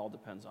that it all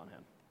depends on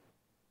him.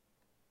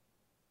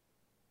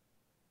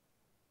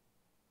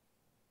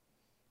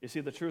 You see,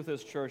 the truth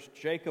is, church,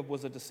 Jacob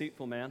was a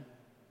deceitful man.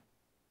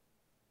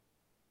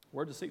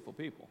 We're deceitful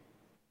people.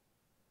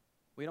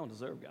 We don't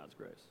deserve God's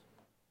grace.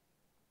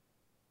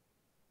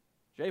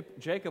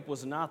 Jacob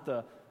was not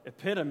the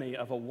epitome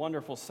of a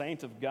wonderful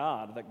saint of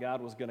God that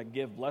God was going to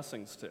give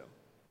blessings to.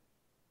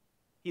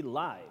 He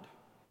lied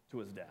to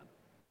his dad.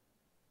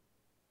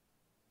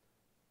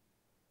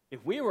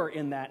 If we were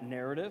in that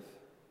narrative,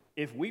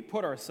 if we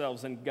put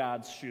ourselves in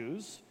God's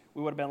shoes,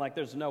 we would have been like,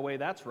 there's no way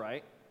that's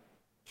right.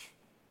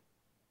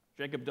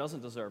 Jacob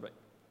doesn't deserve it.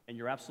 And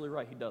you're absolutely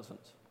right, he doesn't.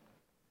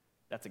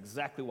 That's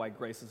exactly why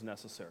grace is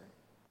necessary,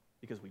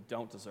 because we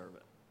don't deserve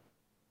it.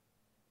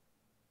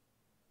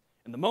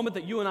 And the moment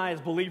that you and I as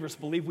believers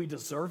believe we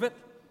deserve it,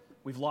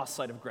 we've lost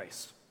sight of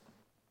grace.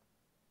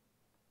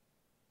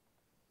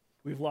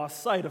 We've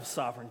lost sight of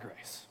sovereign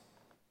grace.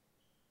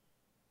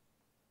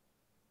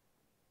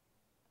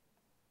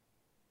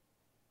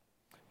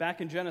 Back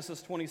in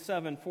Genesis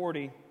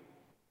 27:40,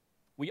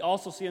 we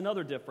also see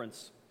another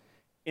difference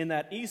in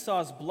that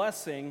Esau's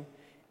blessing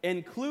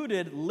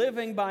included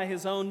living by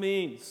his own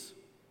means,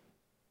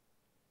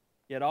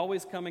 yet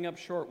always coming up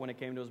short when it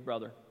came to his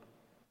brother.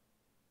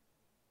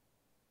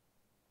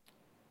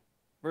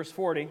 Verse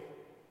 40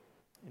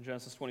 in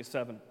Genesis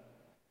 27,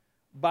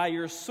 by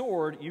your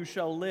sword you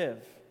shall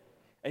live,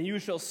 and you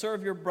shall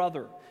serve your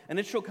brother, and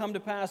it shall come to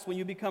pass when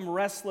you become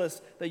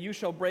restless that you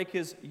shall break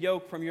his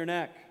yoke from your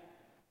neck.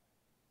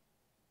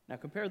 Now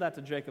compare that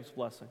to Jacob's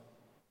blessing.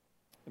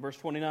 In verse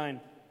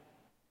 29,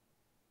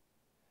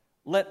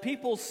 let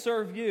people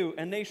serve you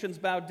and nations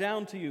bow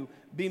down to you.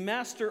 Be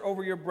master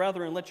over your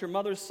brethren. Let your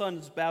mother's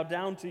sons bow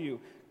down to you.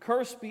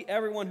 Cursed be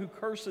everyone who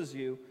curses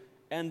you,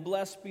 and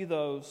blessed be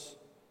those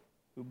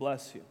who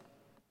bless you.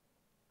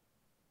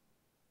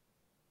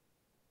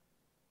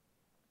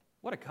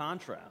 What a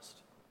contrast.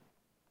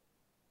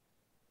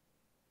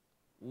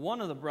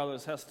 One of the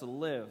brothers has to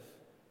live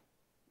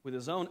with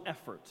his own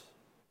effort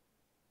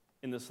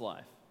in this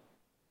life,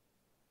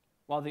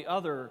 while the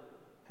other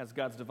has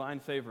God's divine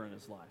favor in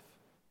his life.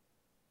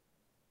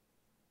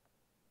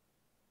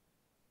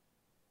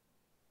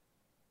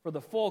 For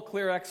the full,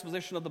 clear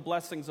exposition of the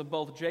blessings of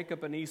both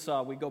Jacob and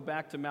Esau, we go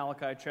back to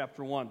Malachi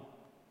chapter 1.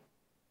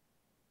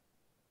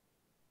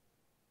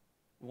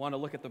 We want to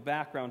look at the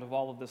background of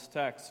all of this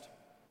text.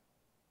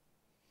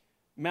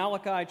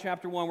 Malachi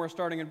chapter 1, we're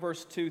starting in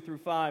verse 2 through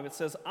 5. It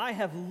says, I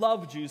have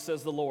loved you,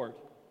 says the Lord.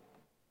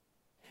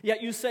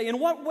 Yet you say, in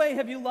what way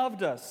have you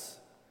loved us?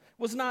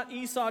 Was not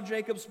Esau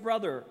Jacob's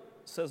brother,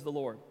 says the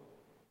Lord.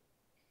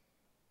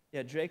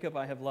 Yet Jacob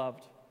I have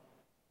loved,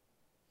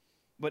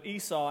 but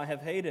Esau I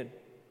have hated,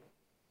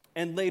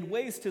 and laid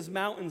waste his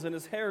mountains and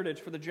his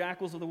heritage for the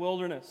jackals of the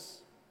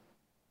wilderness.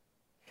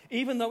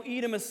 Even though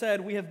Edom has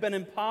said, we have been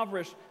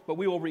impoverished, but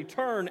we will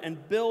return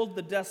and build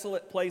the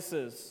desolate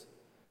places.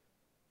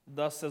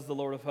 Thus says the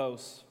Lord of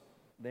hosts,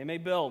 they may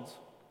build,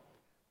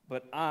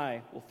 but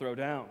I will throw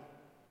down.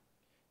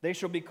 They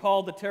shall be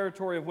called the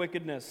territory of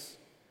wickedness,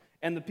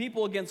 and the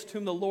people against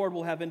whom the Lord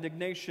will have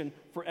indignation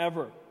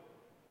forever.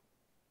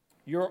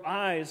 Your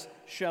eyes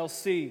shall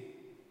see,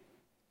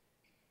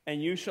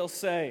 and you shall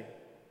say,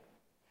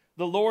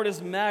 the Lord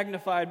is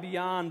magnified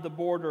beyond the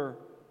border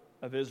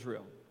of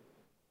Israel.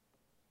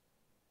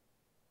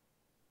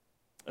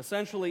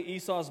 Essentially,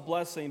 Esau's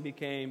blessing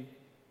became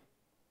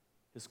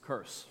his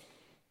curse.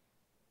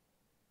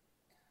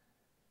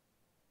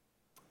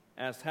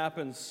 As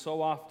happens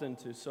so often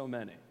to so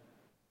many.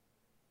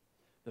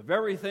 The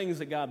very things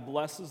that God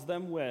blesses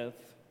them with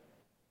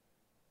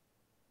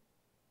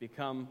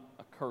become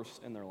a curse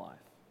in their life,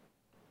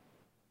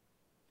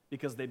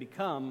 because they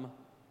become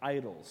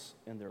idols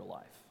in their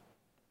life.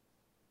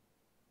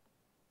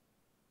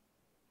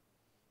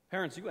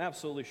 Parents, you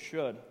absolutely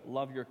should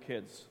love your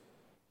kids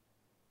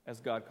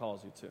as God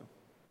calls you to,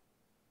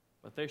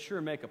 but they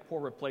sure make a poor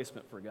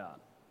replacement for God.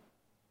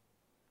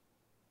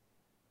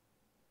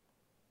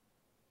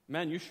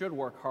 Men, you should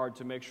work hard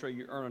to make sure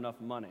you earn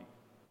enough money,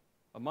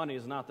 but money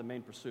is not the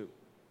main pursuit.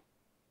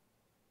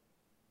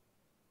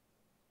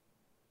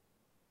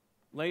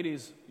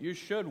 Ladies, you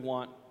should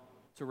want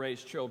to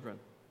raise children,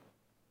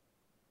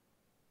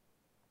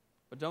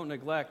 but don't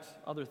neglect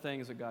other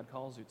things that God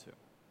calls you to.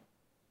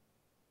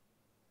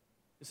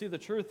 You see, the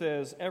truth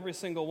is, every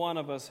single one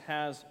of us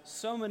has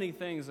so many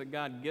things that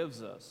God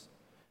gives us.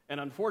 And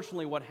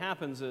unfortunately, what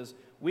happens is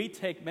we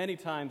take many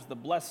times the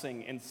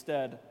blessing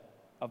instead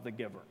of the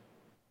giver.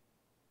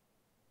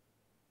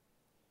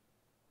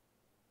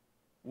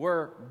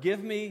 We're,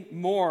 give me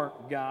more,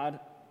 God.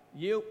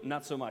 You,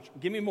 not so much.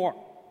 Give me more.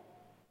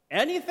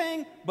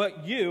 Anything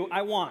but you,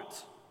 I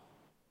want.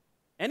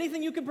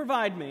 Anything you can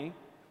provide me,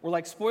 we're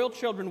like spoiled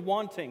children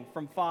wanting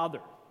from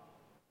Father.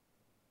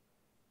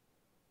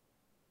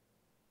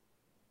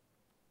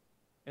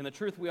 And the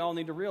truth we all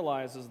need to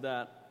realize is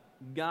that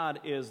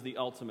God is the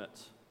ultimate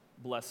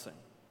blessing.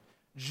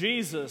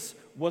 Jesus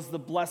was the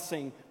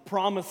blessing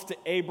promised to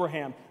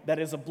Abraham that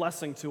is a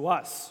blessing to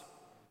us.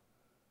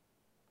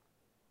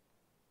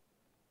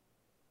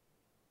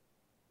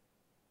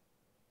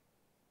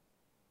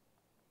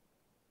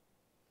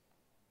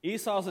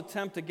 Esau's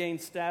attempt to gain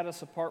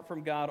status apart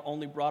from God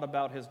only brought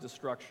about his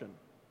destruction.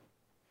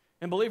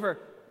 And believer,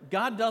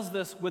 God does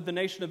this with the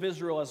nation of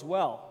Israel as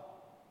well,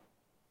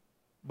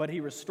 but he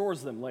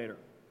restores them later.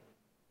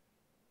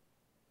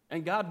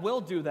 And God will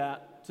do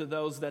that to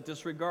those that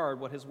disregard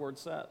what his word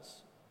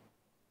says.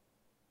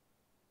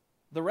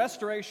 The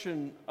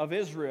restoration of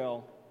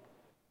Israel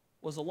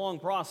was a long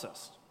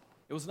process.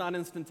 It was not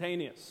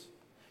instantaneous.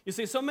 You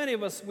see, so many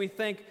of us, we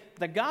think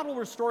that God will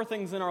restore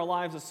things in our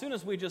lives as soon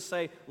as we just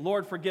say,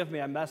 Lord, forgive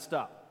me, I messed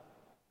up.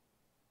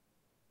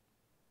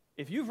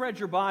 If you've read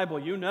your Bible,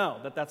 you know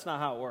that that's not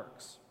how it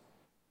works.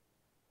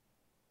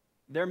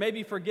 There may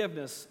be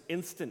forgiveness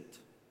instant.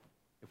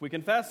 If we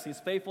confess, he's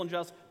faithful and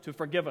just to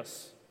forgive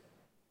us.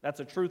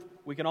 That's a truth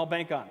we can all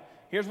bank on.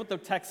 Here's what the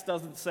text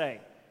doesn't say.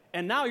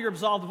 And now you're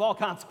absolved of all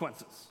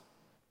consequences.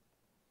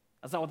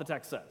 That's not what the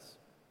text says.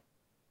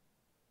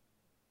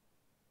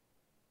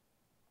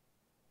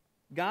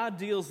 God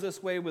deals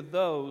this way with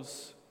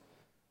those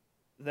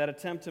that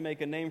attempt to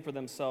make a name for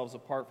themselves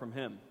apart from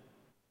him.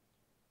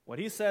 What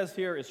he says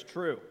here is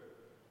true.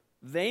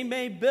 They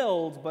may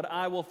build, but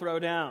I will throw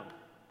down.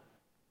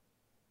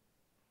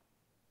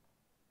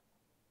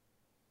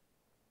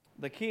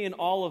 The key in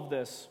all of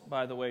this,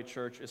 by the way,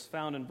 church, is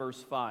found in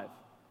verse 5.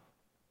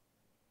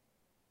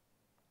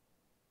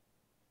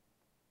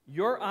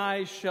 Your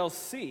eyes shall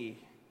see,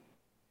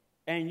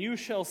 and you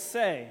shall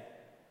say,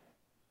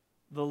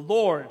 the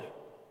Lord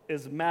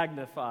is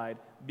magnified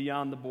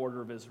beyond the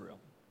border of Israel.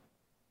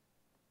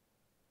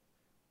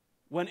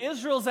 When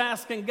Israel's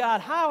asking God,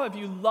 how have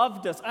you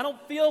loved us? I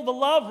don't feel the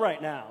love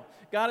right now.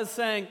 God is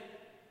saying,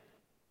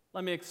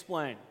 let me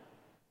explain.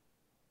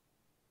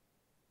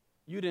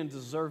 You didn't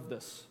deserve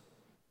this,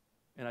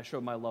 and I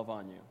showed my love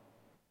on you.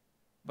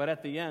 But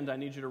at the end, I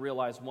need you to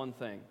realize one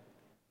thing.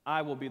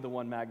 I will be the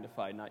one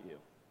magnified, not you.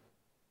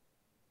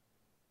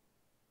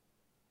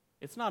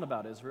 It's not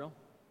about Israel.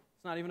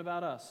 It's not even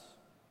about us.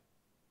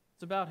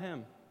 It's about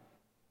him.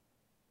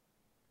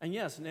 And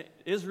yes,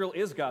 Israel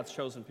is God's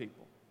chosen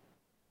people.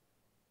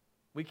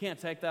 We can't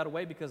take that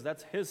away because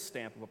that's his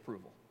stamp of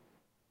approval.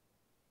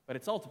 But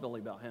it's ultimately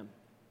about him.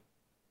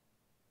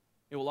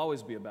 It will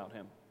always be about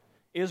him.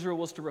 Israel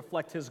was to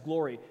reflect his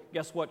glory.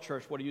 Guess what,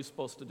 church? What are you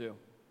supposed to do?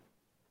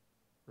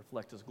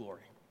 Reflect his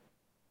glory.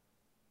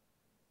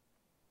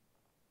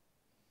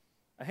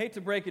 I hate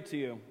to break it to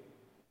you.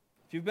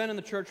 If you've been in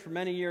the church for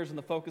many years and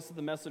the focus of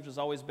the message has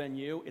always been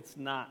you, it's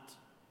not.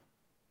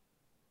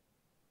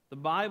 The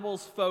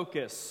Bible's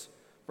focus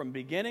from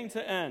beginning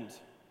to end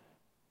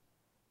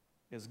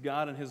is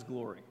God and his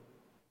glory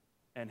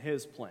and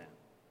his plan.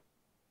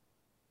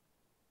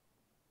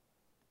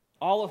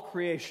 All of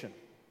creation,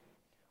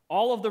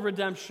 all of the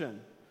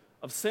redemption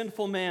of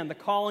sinful man, the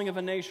calling of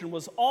a nation,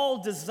 was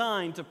all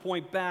designed to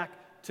point back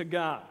to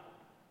God.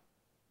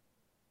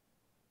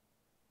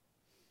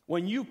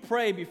 When you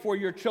pray before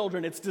your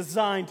children, it's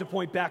designed to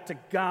point back to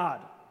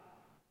God.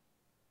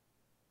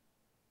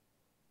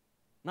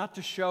 Not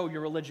to show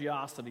your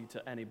religiosity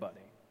to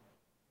anybody.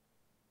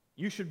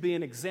 You should be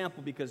an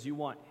example because you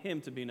want him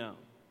to be known.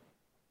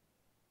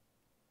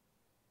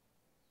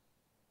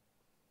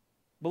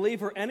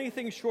 Believer,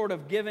 anything short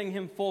of giving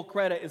him full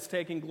credit is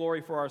taking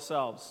glory for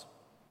ourselves.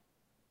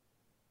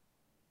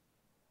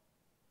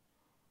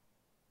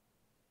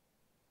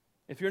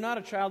 If you're not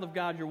a child of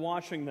God, you're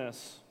watching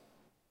this.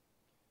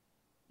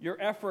 Your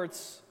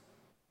efforts,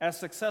 as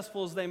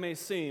successful as they may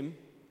seem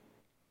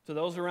to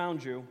those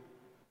around you,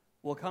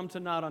 will come to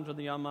naught under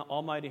the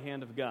almighty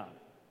hand of God.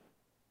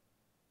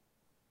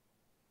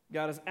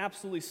 God is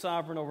absolutely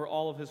sovereign over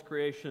all of his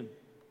creation.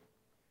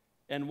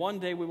 And one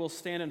day we will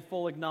stand in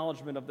full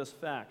acknowledgement of this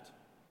fact.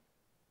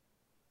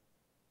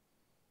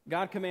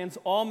 God commands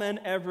all men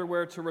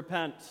everywhere to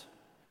repent,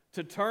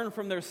 to turn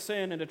from their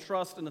sin and to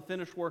trust in the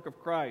finished work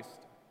of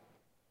Christ.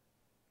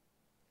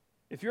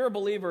 If you're a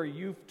believer,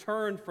 you've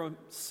turned from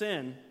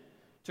sin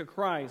to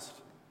Christ.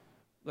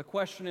 The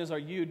question is, are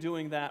you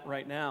doing that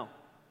right now?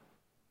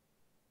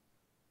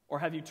 Or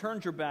have you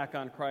turned your back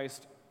on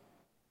Christ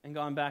and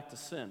gone back to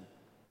sin?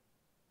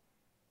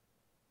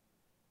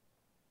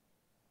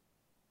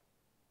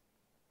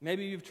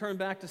 Maybe you've turned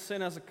back to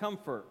sin as a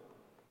comfort.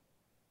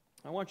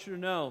 I want you to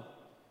know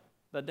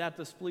that that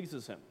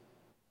displeases him.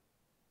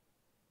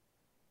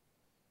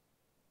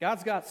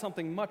 God's got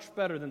something much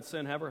better than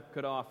sin ever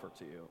could offer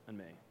to you and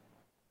me.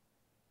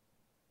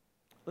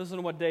 Listen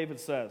to what David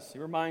says. He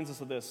reminds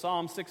us of this.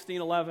 Psalm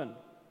 16:11.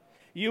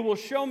 You will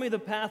show me the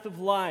path of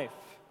life.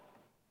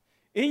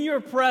 In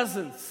your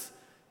presence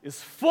is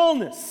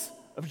fullness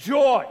of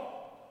joy.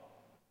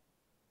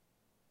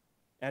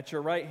 At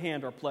your right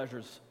hand are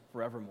pleasures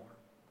forevermore.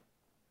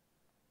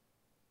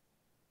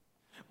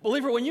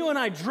 Believer, when you and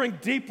I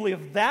drink deeply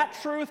of that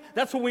truth,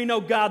 that's when we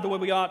know God the way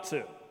we ought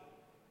to.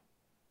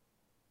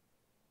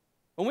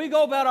 When we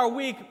go about our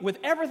week with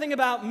everything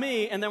about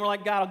me, and then we're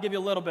like, God, I'll give you a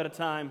little bit of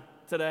time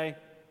today.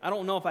 I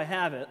don't know if I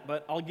have it,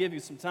 but I'll give you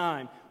some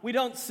time. We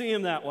don't see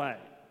him that way.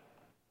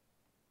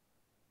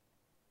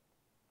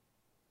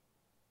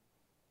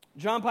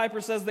 John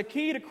Piper says, the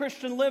key to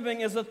Christian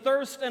living is a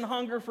thirst and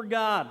hunger for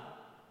God.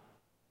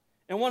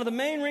 And one of the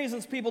main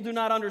reasons people do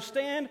not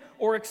understand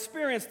or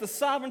experience the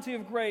sovereignty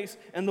of grace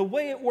and the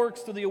way it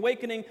works through the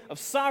awakening of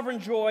sovereign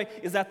joy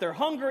is that their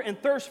hunger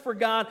and thirst for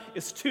God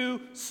is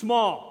too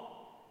small.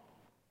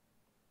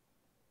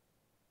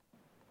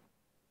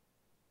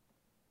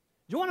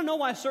 Do you want to know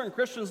why certain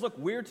Christians look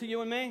weird to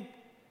you and me?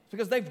 It's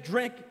because they've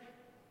drank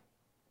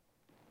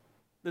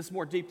this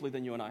more deeply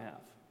than you and I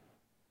have.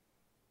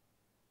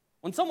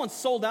 When someone's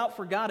sold out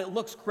for God, it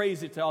looks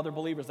crazy to other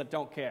believers that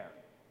don't care.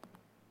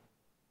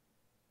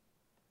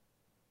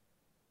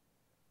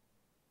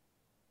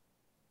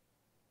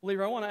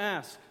 Believer, I want to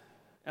ask,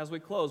 as we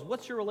close,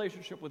 what's your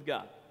relationship with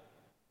God?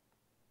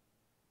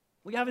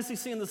 We obviously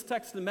see in this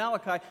text in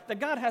Malachi that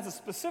God has a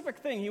specific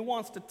thing he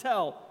wants to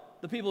tell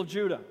the people of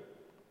Judah.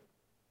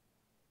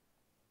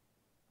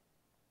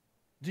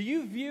 Do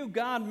you view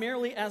God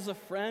merely as a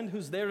friend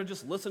who's there to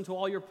just listen to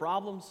all your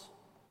problems?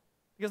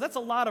 Because that's a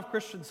lot of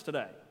Christians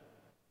today.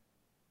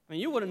 I mean,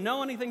 you wouldn't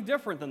know anything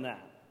different than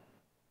that.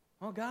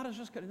 Well, God is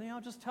just,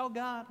 just tell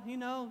God. He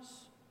knows.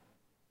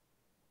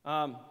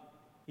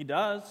 He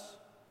does.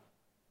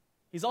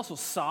 He's also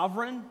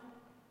sovereign.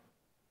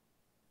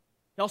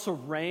 He also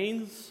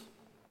reigns.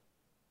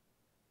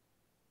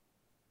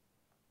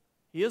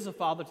 He is a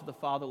father to the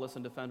fatherless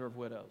and defender of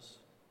widows.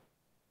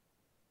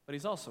 But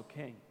he's also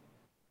king.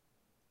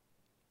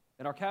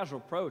 And our casual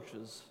approach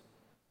is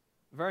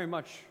very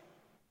much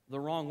the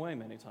wrong way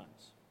many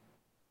times.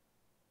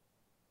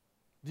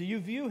 Do you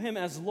view him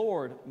as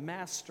Lord,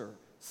 Master,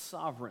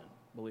 Sovereign,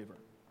 believer?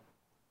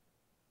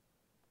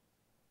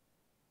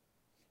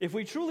 If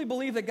we truly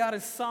believe that God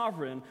is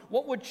sovereign,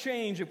 what would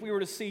change if we were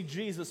to see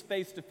Jesus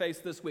face to face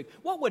this week?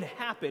 What would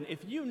happen if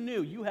you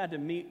knew you had to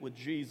meet with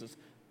Jesus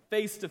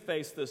face to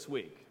face this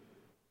week?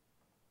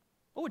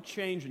 What would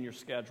change in your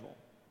schedule?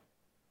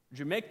 Would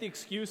you make the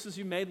excuses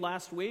you made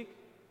last week?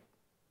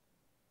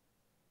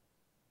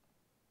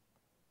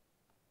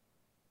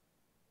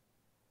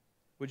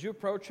 Would you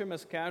approach him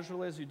as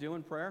casually as you do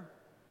in prayer?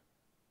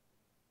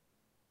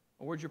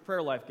 Or would your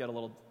prayer life get a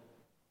little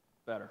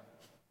better?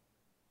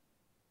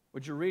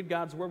 Would you read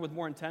God's word with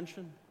more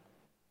intention?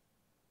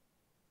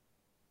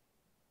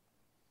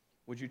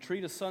 Would you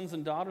treat his sons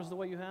and daughters the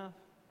way you have?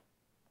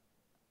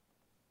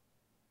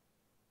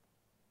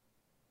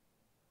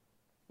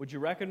 Would you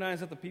recognize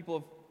that the people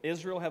of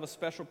Israel have a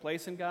special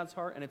place in God's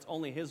heart and it's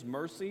only his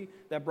mercy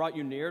that brought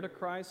you near to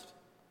Christ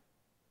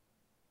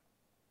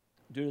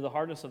due to the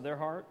hardness of their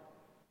heart?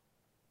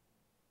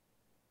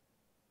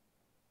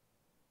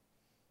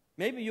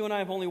 Maybe you and I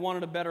have only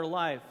wanted a better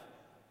life.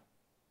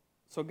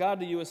 So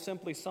God to you is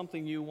simply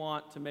something you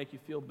want to make you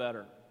feel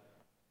better.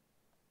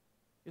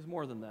 He's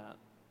more than that.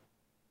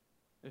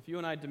 If you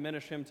and I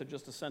diminish him to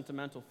just a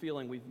sentimental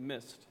feeling, we've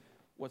missed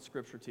what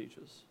Scripture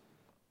teaches.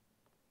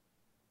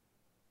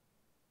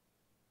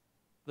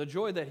 The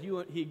joy that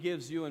he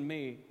gives you and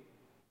me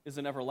is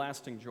an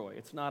everlasting joy.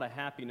 It's not a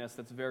happiness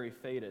that's very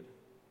faded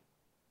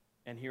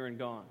and here and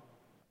gone.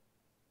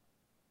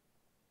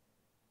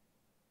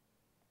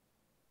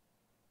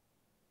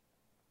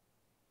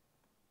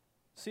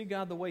 See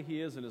God the way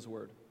he is in his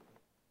word.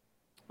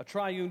 A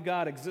triune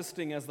God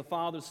existing as the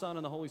Father, Son,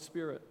 and the Holy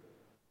Spirit.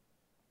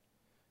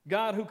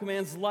 God who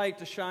commands light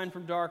to shine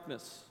from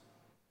darkness.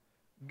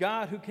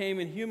 God who came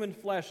in human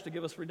flesh to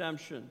give us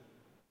redemption.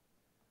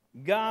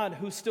 God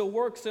who still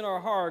works in our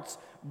hearts,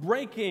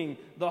 breaking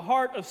the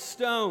heart of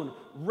stone,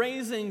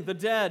 raising the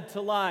dead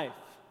to life.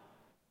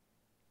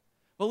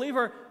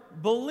 Believer,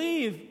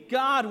 believe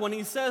God when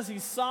he says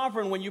he's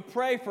sovereign when you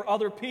pray for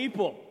other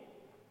people.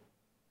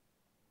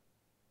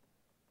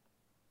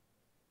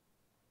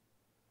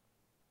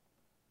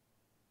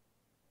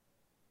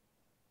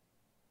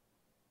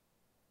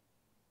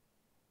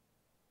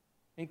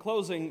 In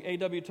closing,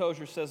 A.W.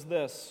 Tozer says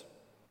this: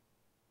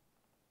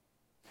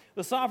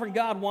 the sovereign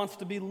God wants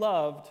to be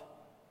loved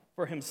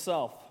for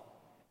himself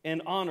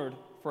and honored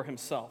for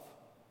himself.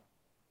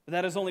 But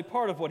that is only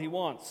part of what he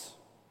wants.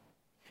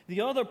 The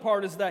other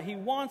part is that he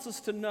wants us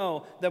to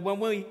know that when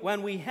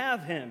we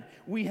have him,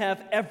 we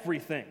have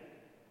everything.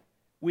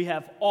 We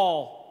have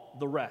all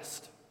the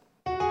rest.